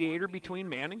one mediator between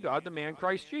man and God, the man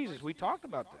Christ Jesus. We talked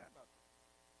about that.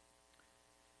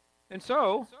 And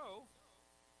so,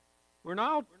 we're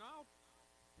now,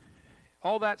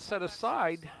 all that set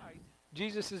aside,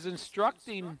 Jesus is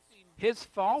instructing his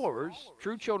followers,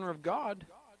 true children of God,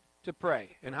 to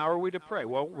pray. And how are we to pray?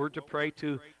 Well, we're to pray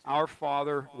to our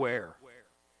Father where?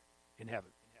 In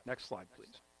heaven. Next slide,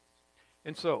 please.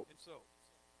 And so,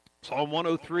 Psalm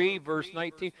 103, verse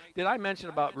 19. Did I mention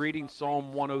about reading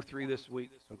Psalm 103 this week?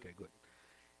 Okay, good.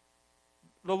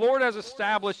 The Lord has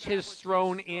established his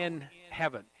throne in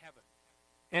heaven,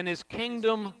 and his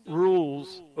kingdom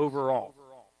rules over all.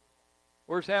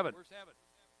 Where's heaven?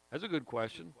 That's a good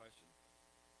question.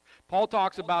 Paul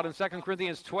talks about in 2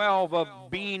 Corinthians 12 of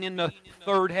being in the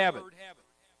third heaven.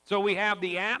 So we have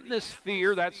the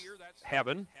atmosphere, that's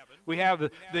heaven. We have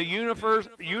the universe,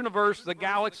 the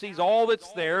galaxies, all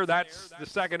that's there. That's the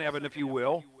second heaven, if you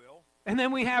will. And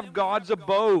then we have God's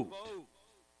abode,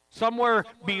 somewhere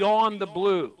beyond the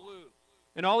blue.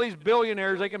 And all these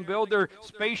billionaires, they can build their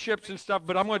spaceships and stuff,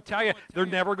 but I'm going to tell you, they're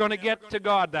never going to get to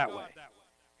God that way.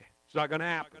 It's not going to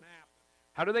happen.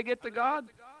 How do they get to God?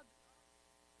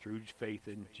 Through faith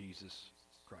in Jesus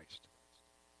Christ.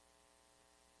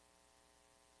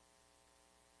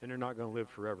 And they're not going to live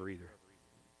forever either.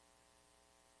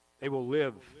 They will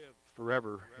live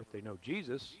forever if they know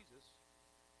Jesus,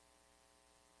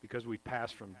 because we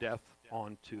pass from death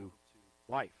on to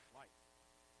life.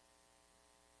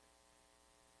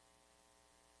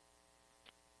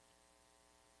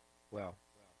 Well,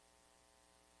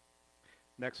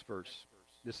 next verse.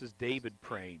 This is David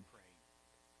praying.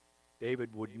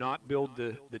 David would not build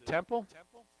the temple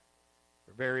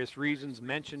for various reasons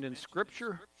mentioned in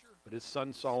Scripture, but his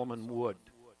son Solomon would.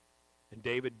 And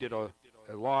David did a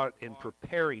lot in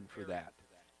preparing for that.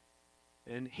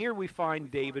 And here we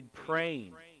find David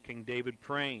praying, King David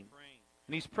praying.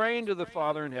 And he's praying to the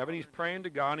Father in heaven. He's praying to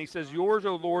God. And he says, yours,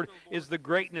 O Lord, is the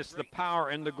greatness, the power,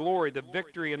 and the glory, the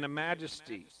victory, and the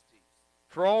majesty.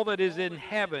 For all that is in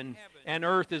heaven and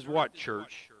earth is what,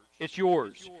 church? It's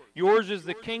yours. Yours is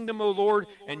the kingdom, O Lord,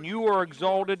 and you are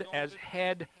exalted as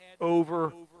head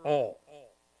over all.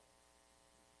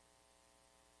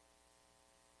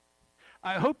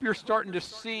 I hope you're starting to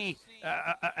see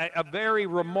a very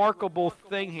remarkable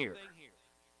thing here.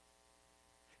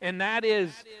 And that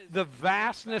is the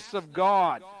vastness of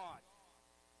God,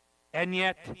 and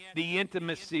yet the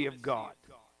intimacy of God.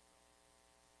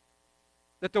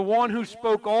 That the one who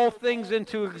spoke all things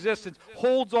into existence,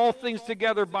 holds all things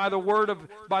together by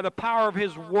the power of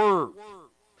his word,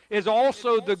 is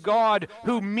also the God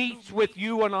who meets with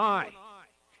you and I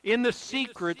in the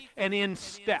secret and in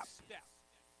step.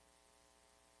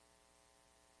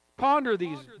 Ponder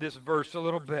this verse a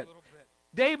little bit.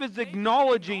 David's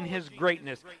acknowledging his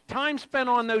greatness. Time spent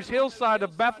on those hillsides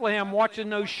of Bethlehem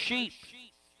watching those sheep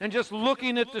and just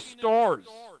looking at the stars.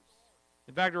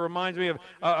 In fact, it reminds me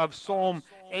of Psalm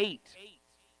 8.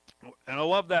 And I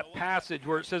love that passage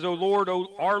where it says, O Lord, O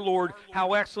our Lord,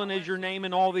 how excellent is your name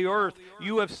in all the earth.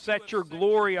 You have set your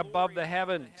glory above the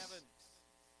heavens.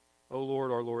 O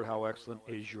Lord, our Lord, how excellent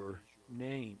is your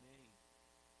name.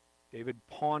 David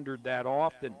pondered that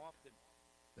often.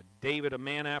 David, a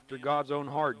man after God's own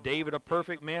heart. David, a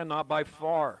perfect man, not by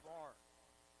far.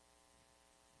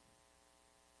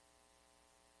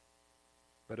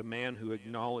 But a man who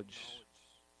acknowledged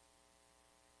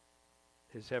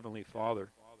his heavenly Father,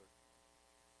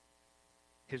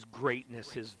 his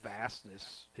greatness, his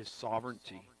vastness, his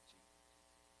sovereignty.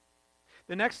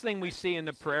 The next thing we see in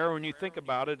the prayer, when you think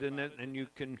about it, and you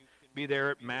can be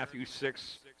there at Matthew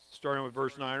 6, starting with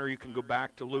verse 9, or you can go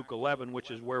back to Luke 11,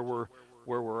 which is where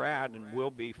we're at and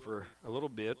will be for a little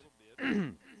bit.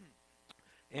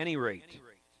 Any rate,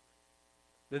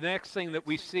 the next thing that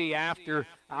we see after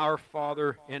our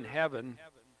Father in heaven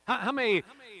How many,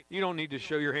 you don't need to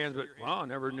show your hands, but, wow, I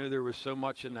never knew there was so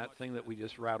much in that thing that we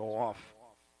just rattle off.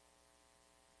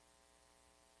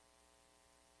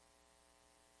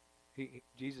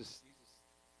 Jesus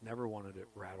never wanted it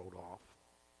rattled off.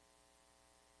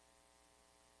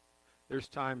 There's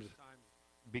times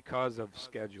because of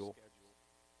schedule.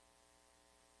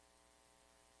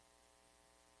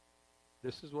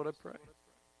 This is what I pray.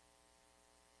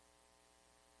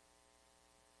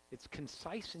 It's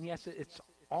concise, and yes, it's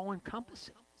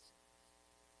all-encompassing.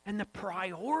 And the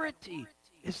priority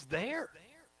is there.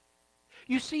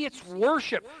 You see, it's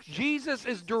worship. Jesus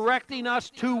is directing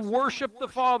us to worship the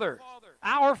Father,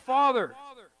 our Father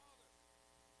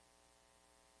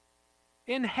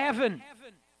in heaven.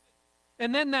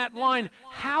 And then that line,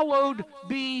 hallowed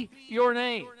be your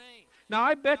name. Now,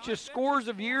 I bet you scores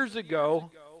of years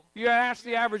ago, you ask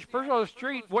the average person on the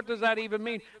street, what does that even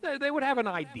mean? They would have an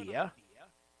idea.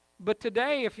 But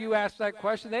today, if you ask that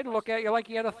question, they'd look at you like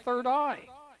you had a third eye.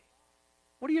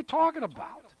 What are you talking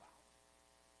about?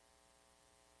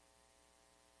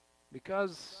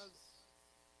 Because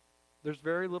there's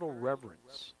very little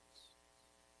reverence.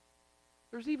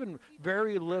 There's even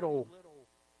very little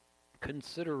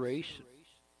consideration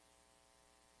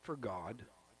for God,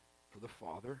 for the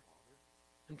Father,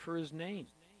 and for His name.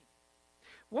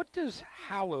 What does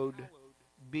hallowed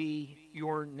be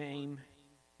your name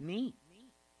mean?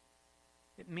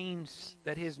 It means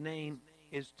that His name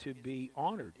is to be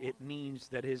honored. It means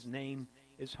that His name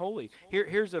is holy.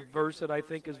 Here's a verse that I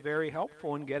think is very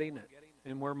helpful in getting it,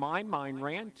 and where my mind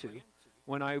ran to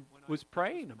when I was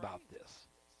praying about this.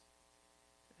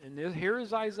 And here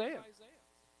is Isaiah.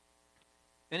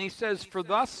 And he says, "For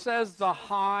thus says the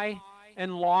high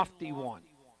and lofty one,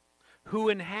 who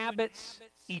inhabits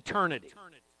eternity."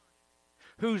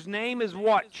 Whose name is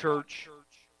what, church?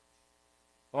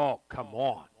 Oh, come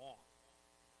on.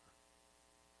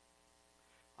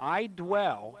 I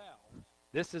dwell,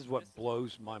 this is what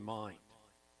blows my mind.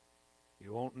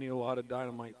 You won't need a lot of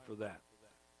dynamite for that.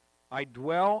 I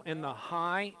dwell in the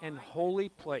high and holy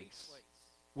place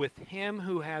with him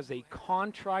who has a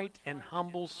contrite and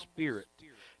humble spirit,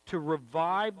 to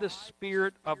revive the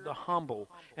spirit of the humble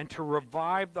and to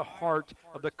revive the heart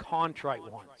of the contrite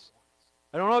ones.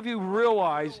 I don't know if you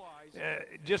realize,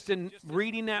 just in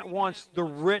reading that once, the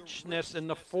richness and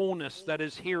the fullness that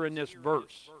is here in this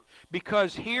verse.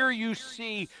 Because here you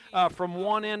see from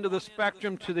one end of the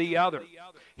spectrum to the other.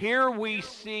 Here we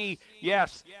see,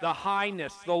 yes, the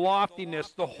highness, the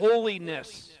loftiness, the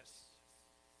holiness,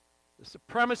 the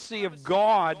supremacy of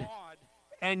God,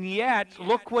 and yet,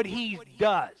 look what He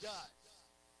does.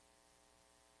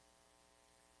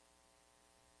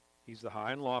 He's the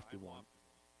high and lofty one,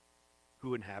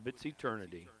 who inhabits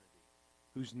eternity,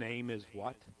 whose name is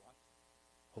what?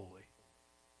 Holy.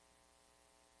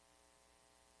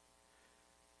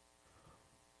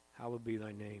 Hallowed be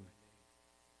thy name.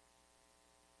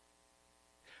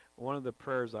 One of the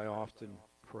prayers I often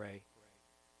pray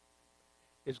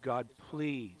is, God,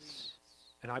 please,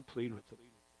 and I plead with them,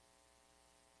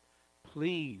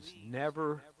 please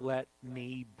never let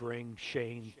me bring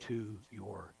shame to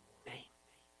your name.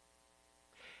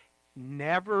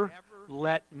 Never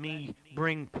let me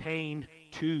bring pain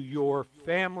to your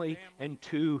family and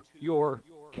to your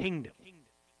kingdom.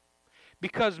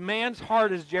 Because man's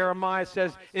heart, as Jeremiah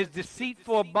says, is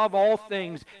deceitful above all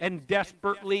things and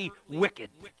desperately wicked.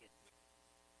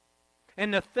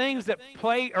 And the things that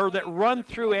play or that run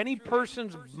through any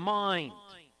person's mind,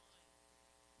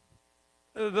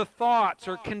 the thoughts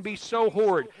can be so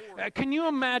horrid. Can you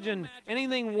imagine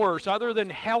anything worse other than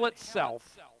hell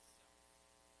itself?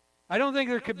 I don't think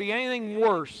there could be anything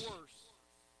worse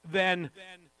than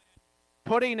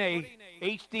putting a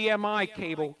HDMI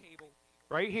cable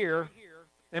right here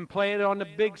and play it on the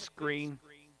big screen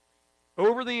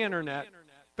over the internet,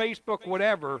 Facebook,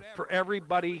 whatever, for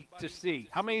everybody to see.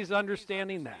 How many is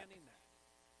understanding that?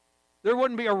 There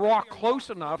wouldn't be a rock close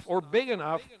enough or big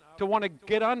enough to want to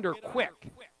get under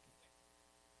quick.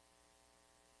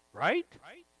 Right?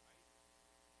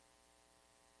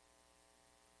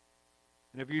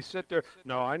 And if you sit there,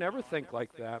 no, I never think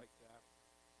like that.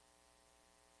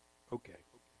 Okay.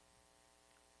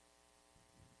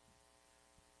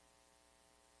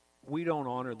 We don't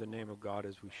honor the name of God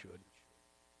as we should.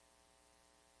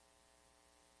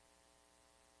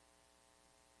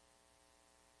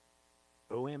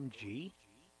 OMG?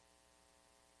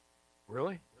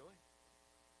 Really?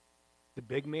 The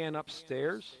big man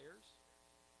upstairs?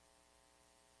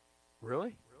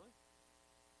 Really?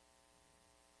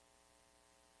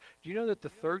 Do you know that the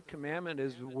third commandment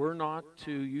is we're not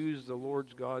to use the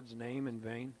Lord's God's name in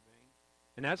vain?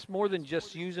 And that's more than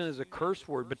just using it as a curse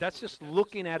word, but that's just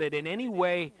looking at it in any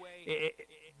way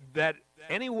that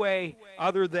any way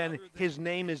other than his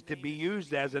name is to be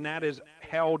used as, and that is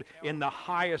held in the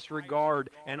highest regard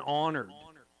and honored.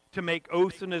 To make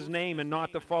oaths in his name and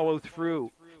not to follow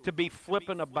through, to be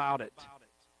flippant about it.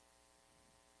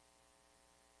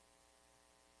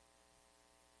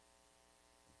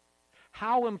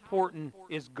 How important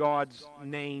is God's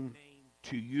name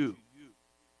to you?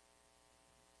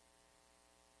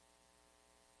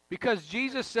 Because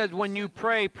Jesus said when you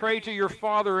pray, pray to your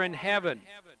Father in heaven.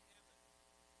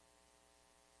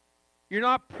 You're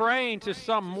not praying to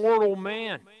some mortal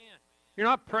man. You're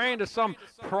not praying to some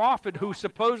prophet who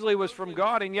supposedly was from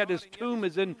God and yet his tomb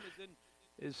is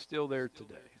still there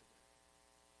today.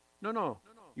 No.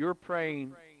 You're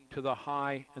praying to the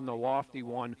high and the lofty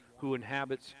one who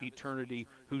inhabits eternity,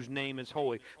 whose name is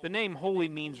holy. The name holy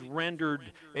means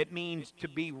rendered. It means to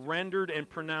be rendered and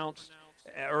pronounced,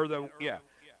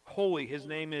 holy. His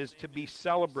name is to be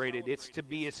celebrated. It's to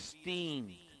be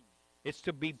esteemed. It's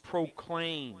to be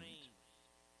proclaimed.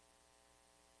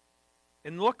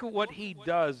 And look at what he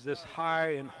does, this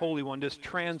high and holy one, this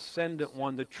transcendent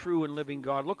one, the true and living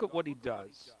God. Look at what he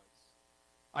does.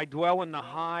 I dwell in the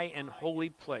high and holy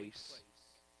place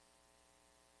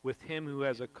with him who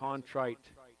has a contrite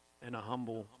and a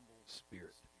humble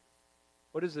spirit.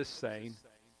 What is this saying?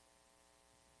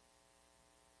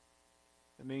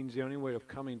 It means the only way of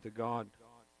coming to God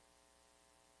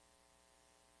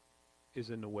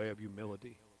is in the way of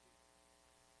humility.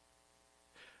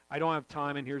 I don't have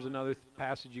time, and here's another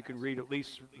passage you can read. At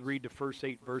least read the first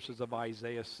 8 verses of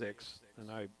Isaiah 6,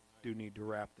 and I do need to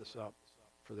wrap this up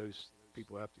for those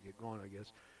people who have to get going, I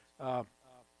guess.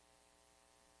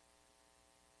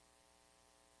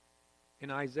 In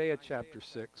Isaiah chapter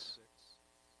 6,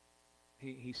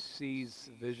 he sees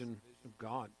the vision of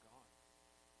God.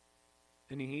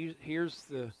 And he hears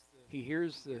the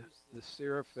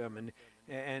seraphim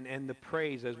and the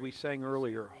praise, as we sang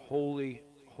earlier, holy,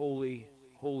 holy,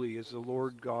 holy is the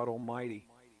Lord God Almighty.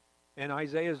 And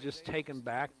Isaiah is just taken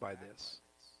back by this.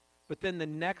 But then the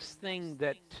next thing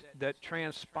that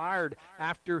transpired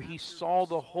after he saw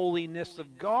the holiness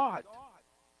of God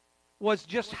was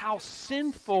just how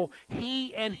sinful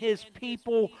he and his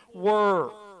people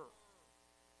were.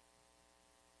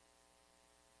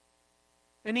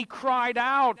 And he cried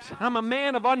out, I'm a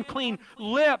man of unclean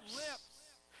lips.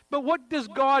 But what does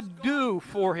God do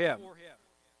for him?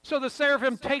 So the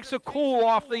seraphim takes a coal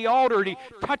off the altar and he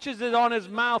touches it on his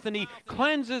mouth and he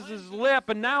cleanses his lip,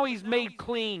 and now he's made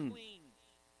clean.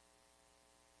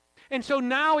 And so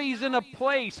now he's in a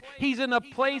place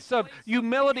of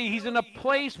humility. He's in a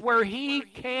place where he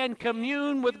can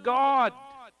commune with God.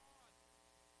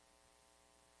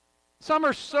 Some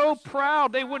are so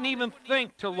proud they wouldn't even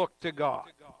think to look to God.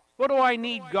 What do I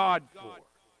need God for?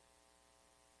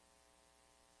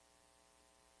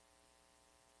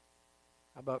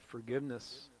 How about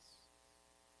forgiveness?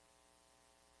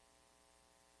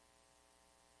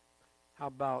 How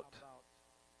about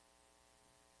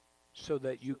so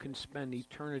that you can spend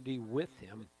eternity with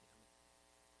him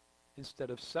instead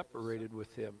of separated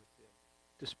with him?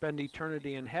 To spend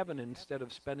eternity in heaven instead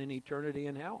of spending eternity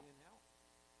in hell?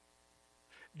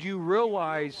 Do you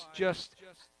realize just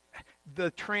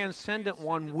the transcendent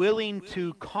one willing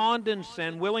to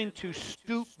condescend, willing to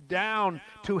stoop down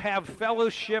to have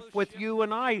fellowship with you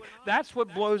and I? That's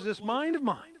what blows this mind of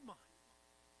mine.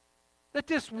 That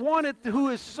this one who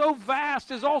is so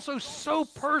vast is also so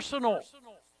personal.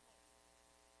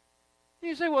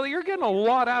 You say, well, you're getting a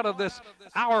lot out of this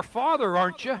Our Father,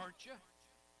 aren't you?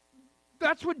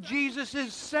 That's what Jesus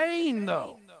is saying,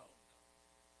 though.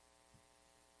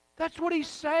 That's what he's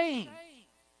saying.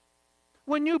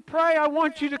 When you pray, I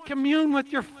want you to commune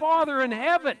with your Father in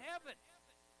heaven.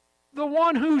 The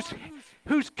one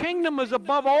whose kingdom is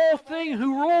above all things,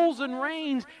 who rules and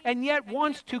reigns, and yet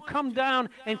wants to come down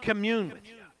and commune with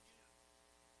you.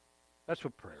 That's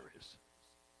what prayer is.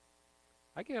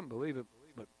 I can't believe it,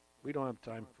 but we don't have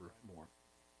time for more.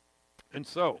 And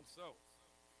so,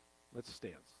 let's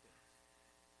stand.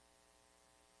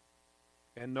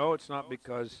 And no, it's not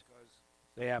because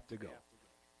they have to go.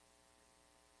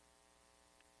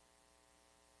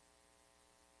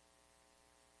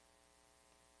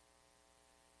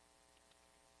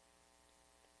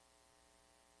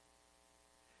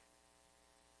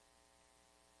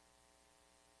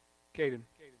 Caden,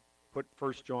 put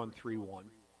 1 John 3:1,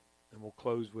 and we'll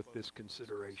close with this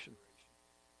consideration.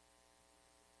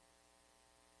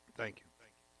 Thank you.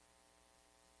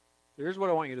 Here's what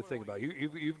I want you to think about.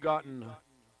 You've gotten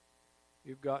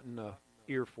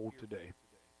earful today,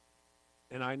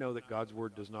 and I know that God's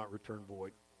word does not return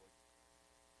void.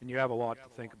 And you have a lot to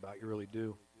think about, you really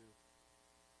do.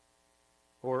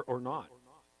 Or not.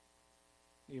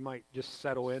 You might just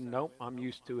settle in, nope, I'm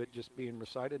used to it just being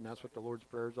recited, and that's what the Lord's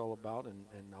Prayer is all about, and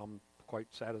I'm quite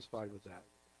satisfied with that.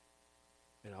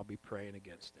 And I'll be praying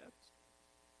against that.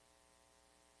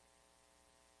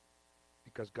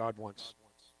 Because God wants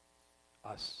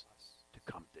us to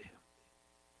come to him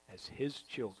as his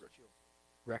children,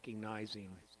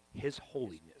 recognizing his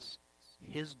holiness,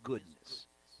 his goodness,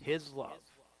 his love,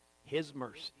 his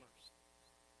mercy.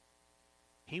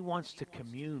 He wants to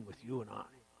commune with you and I.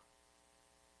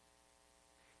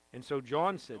 And so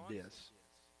John said this,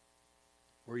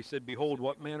 where he said, behold,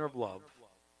 what manner of love,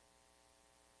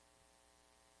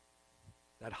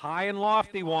 that high and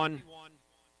lofty one,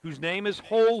 whose name is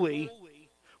holy,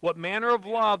 what manner of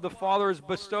love the Father has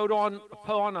bestowed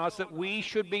upon us, that we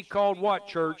should be called what,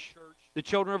 church? The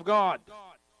children of God.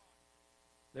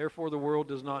 Therefore the world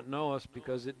does not know us,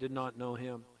 because it did not know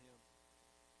him.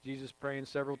 Jesus praying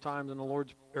several times in the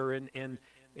Lord's, or in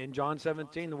John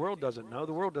 17, the world doesn't know.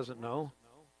 The world doesn't know.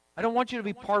 I don't want you to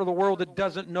be part of the world that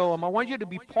doesn't know him. I want you to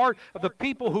be part of the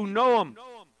people who know him,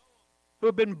 who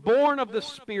have been born of the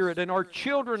Spirit and are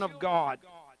children of God,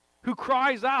 who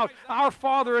cries out, our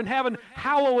Father in heaven,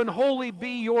 hallowed and holy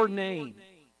be your name.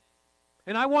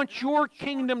 And I want your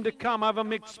kingdom to come.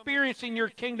 I'm experiencing your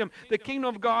kingdom. The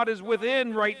kingdom of God is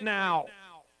within right now.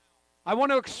 I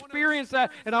want to experience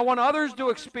that, and I want others to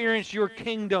experience your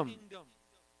kingdom.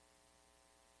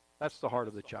 That's the heart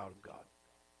of the child of God.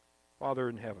 Father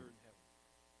in heaven.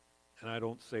 And I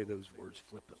don't say those words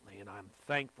flippantly, and I'm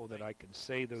thankful that I can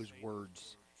say those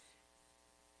words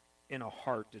in a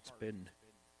heart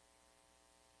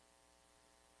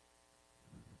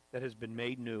that has been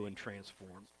made new and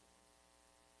transformed.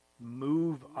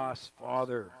 Move us,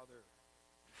 Father,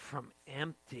 from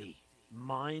empty,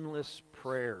 mindless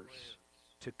prayers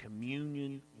to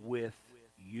communion with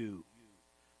you,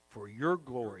 for your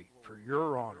glory, for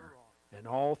your honor, and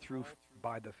all through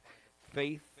by the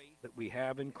faith that we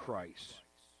have in Christ,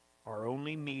 our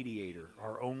only mediator,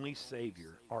 our only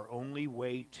Savior, our only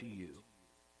way to you,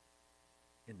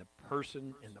 in the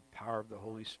person and the power of the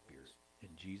Holy Spirit. In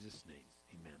Jesus' name,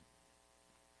 amen.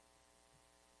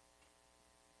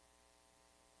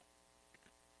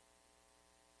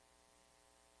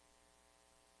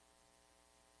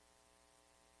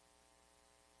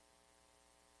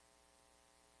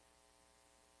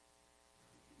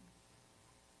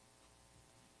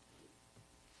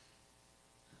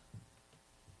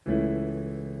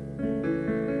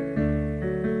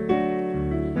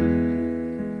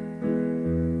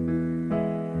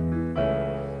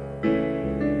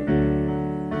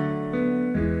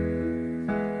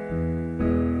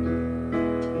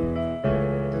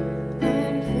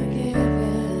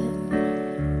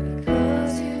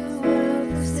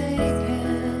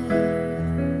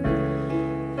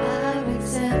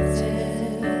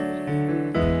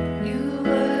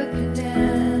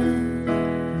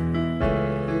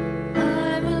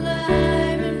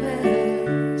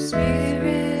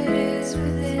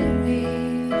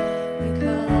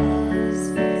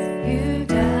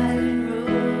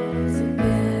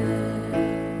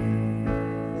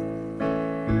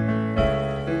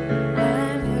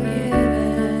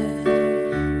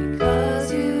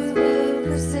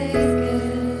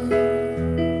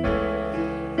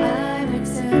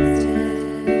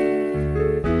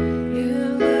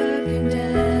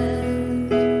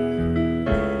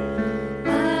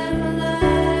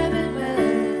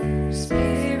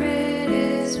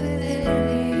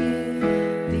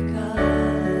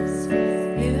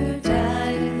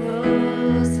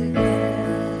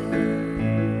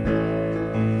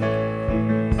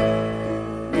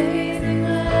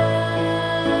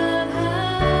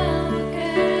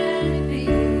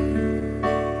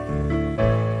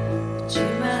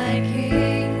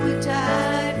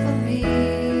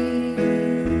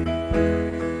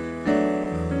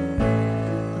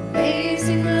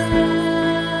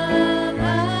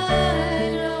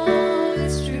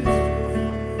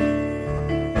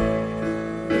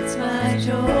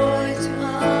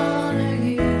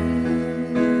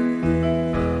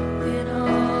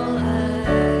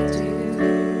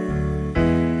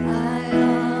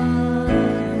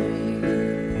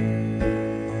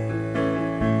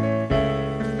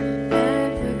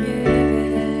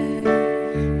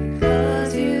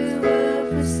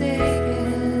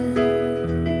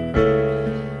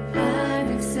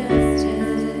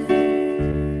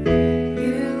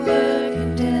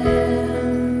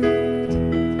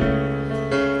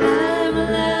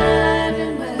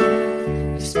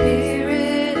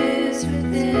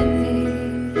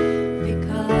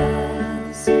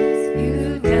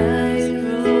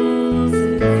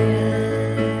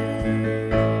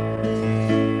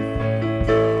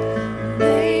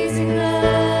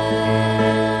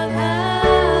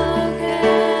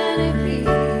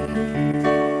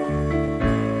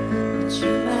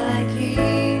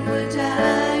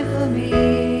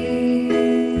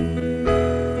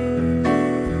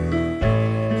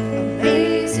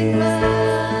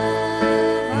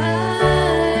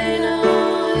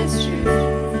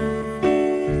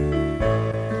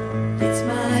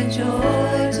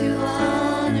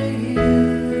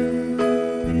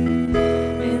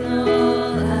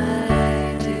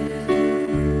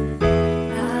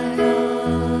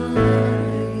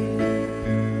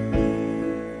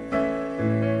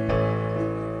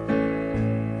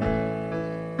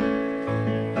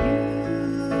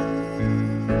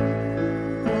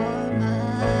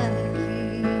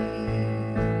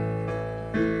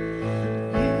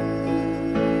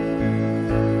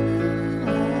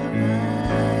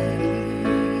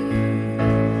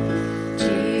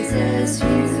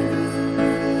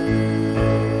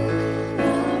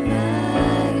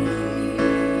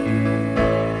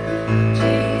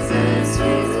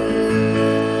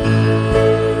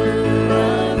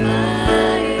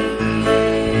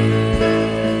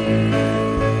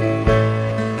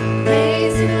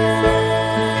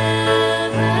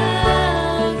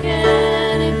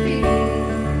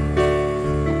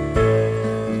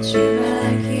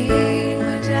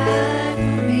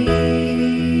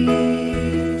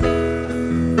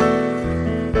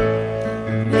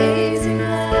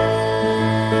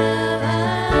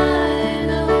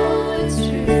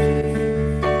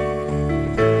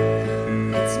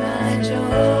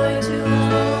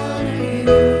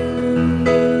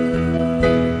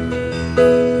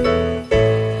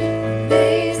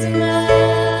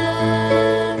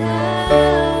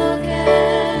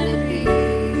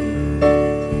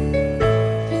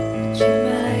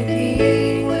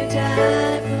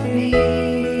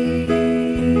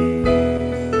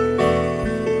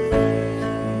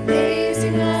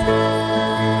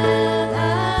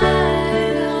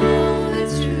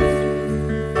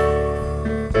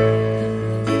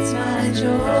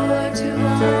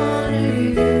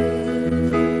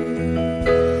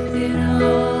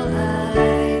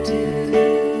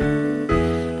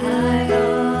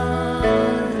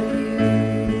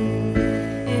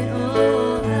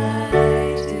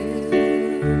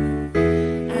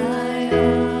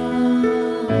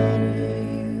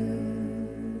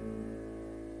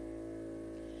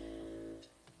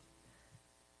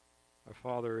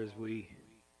 Father, as we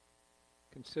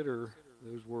consider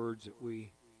those words that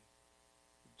we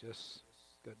just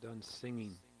got done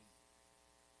singing,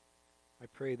 I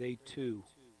pray they too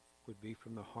would be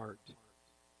from the heart,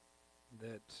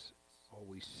 that all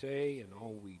we say and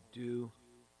all we do,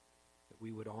 that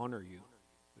we would honor you,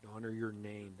 would honor your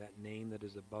name, that name that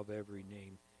is above every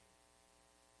name,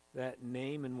 that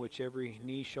name in which every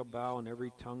knee shall bow and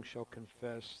every tongue shall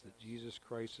confess that Jesus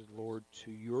Christ is Lord,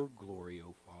 to your glory,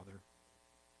 O Father.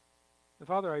 And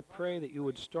Father, I pray that you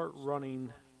would start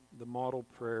running the model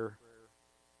prayer,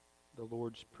 the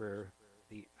Lord's Prayer,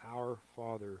 the Our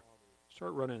Father,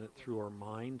 start running it through our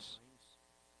minds,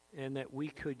 and that we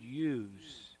could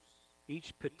use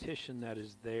each petition that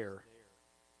is there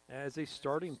as a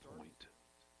starting point,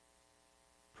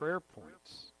 prayer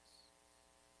points,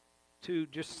 to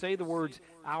just say the words,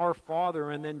 Our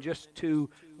Father, and then just to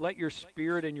let your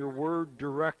Spirit and your Word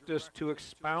direct us to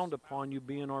expound upon you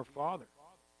being our Father.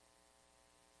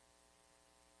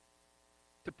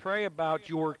 To pray about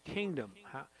your kingdom,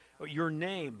 your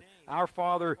name, our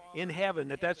Father in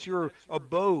heaven, that's your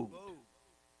abode.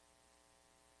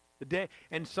 The day,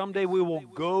 and someday we will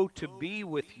go to be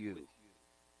with you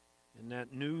in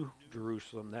that new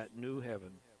Jerusalem, that new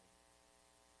heaven.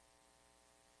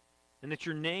 And that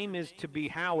your name is to be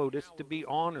hallowed, it's to be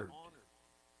honored.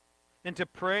 And to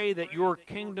pray that your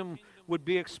kingdom would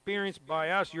be experienced by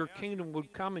us, your kingdom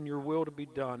would come and your will to be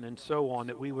done, and so on.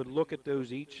 That we would look at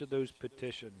each of those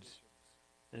petitions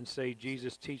and say,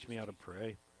 Jesus, teach me how to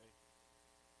pray.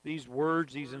 These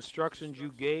words, these instructions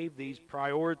you gave, these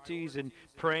priorities in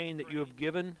praying that you have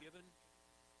given,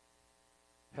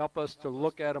 help us to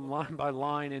look at them line by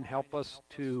line and help us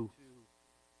to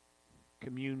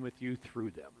commune with you through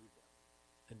them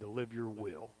and to live your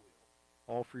will.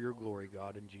 All for your glory,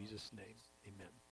 God, in Jesus' name. Amen.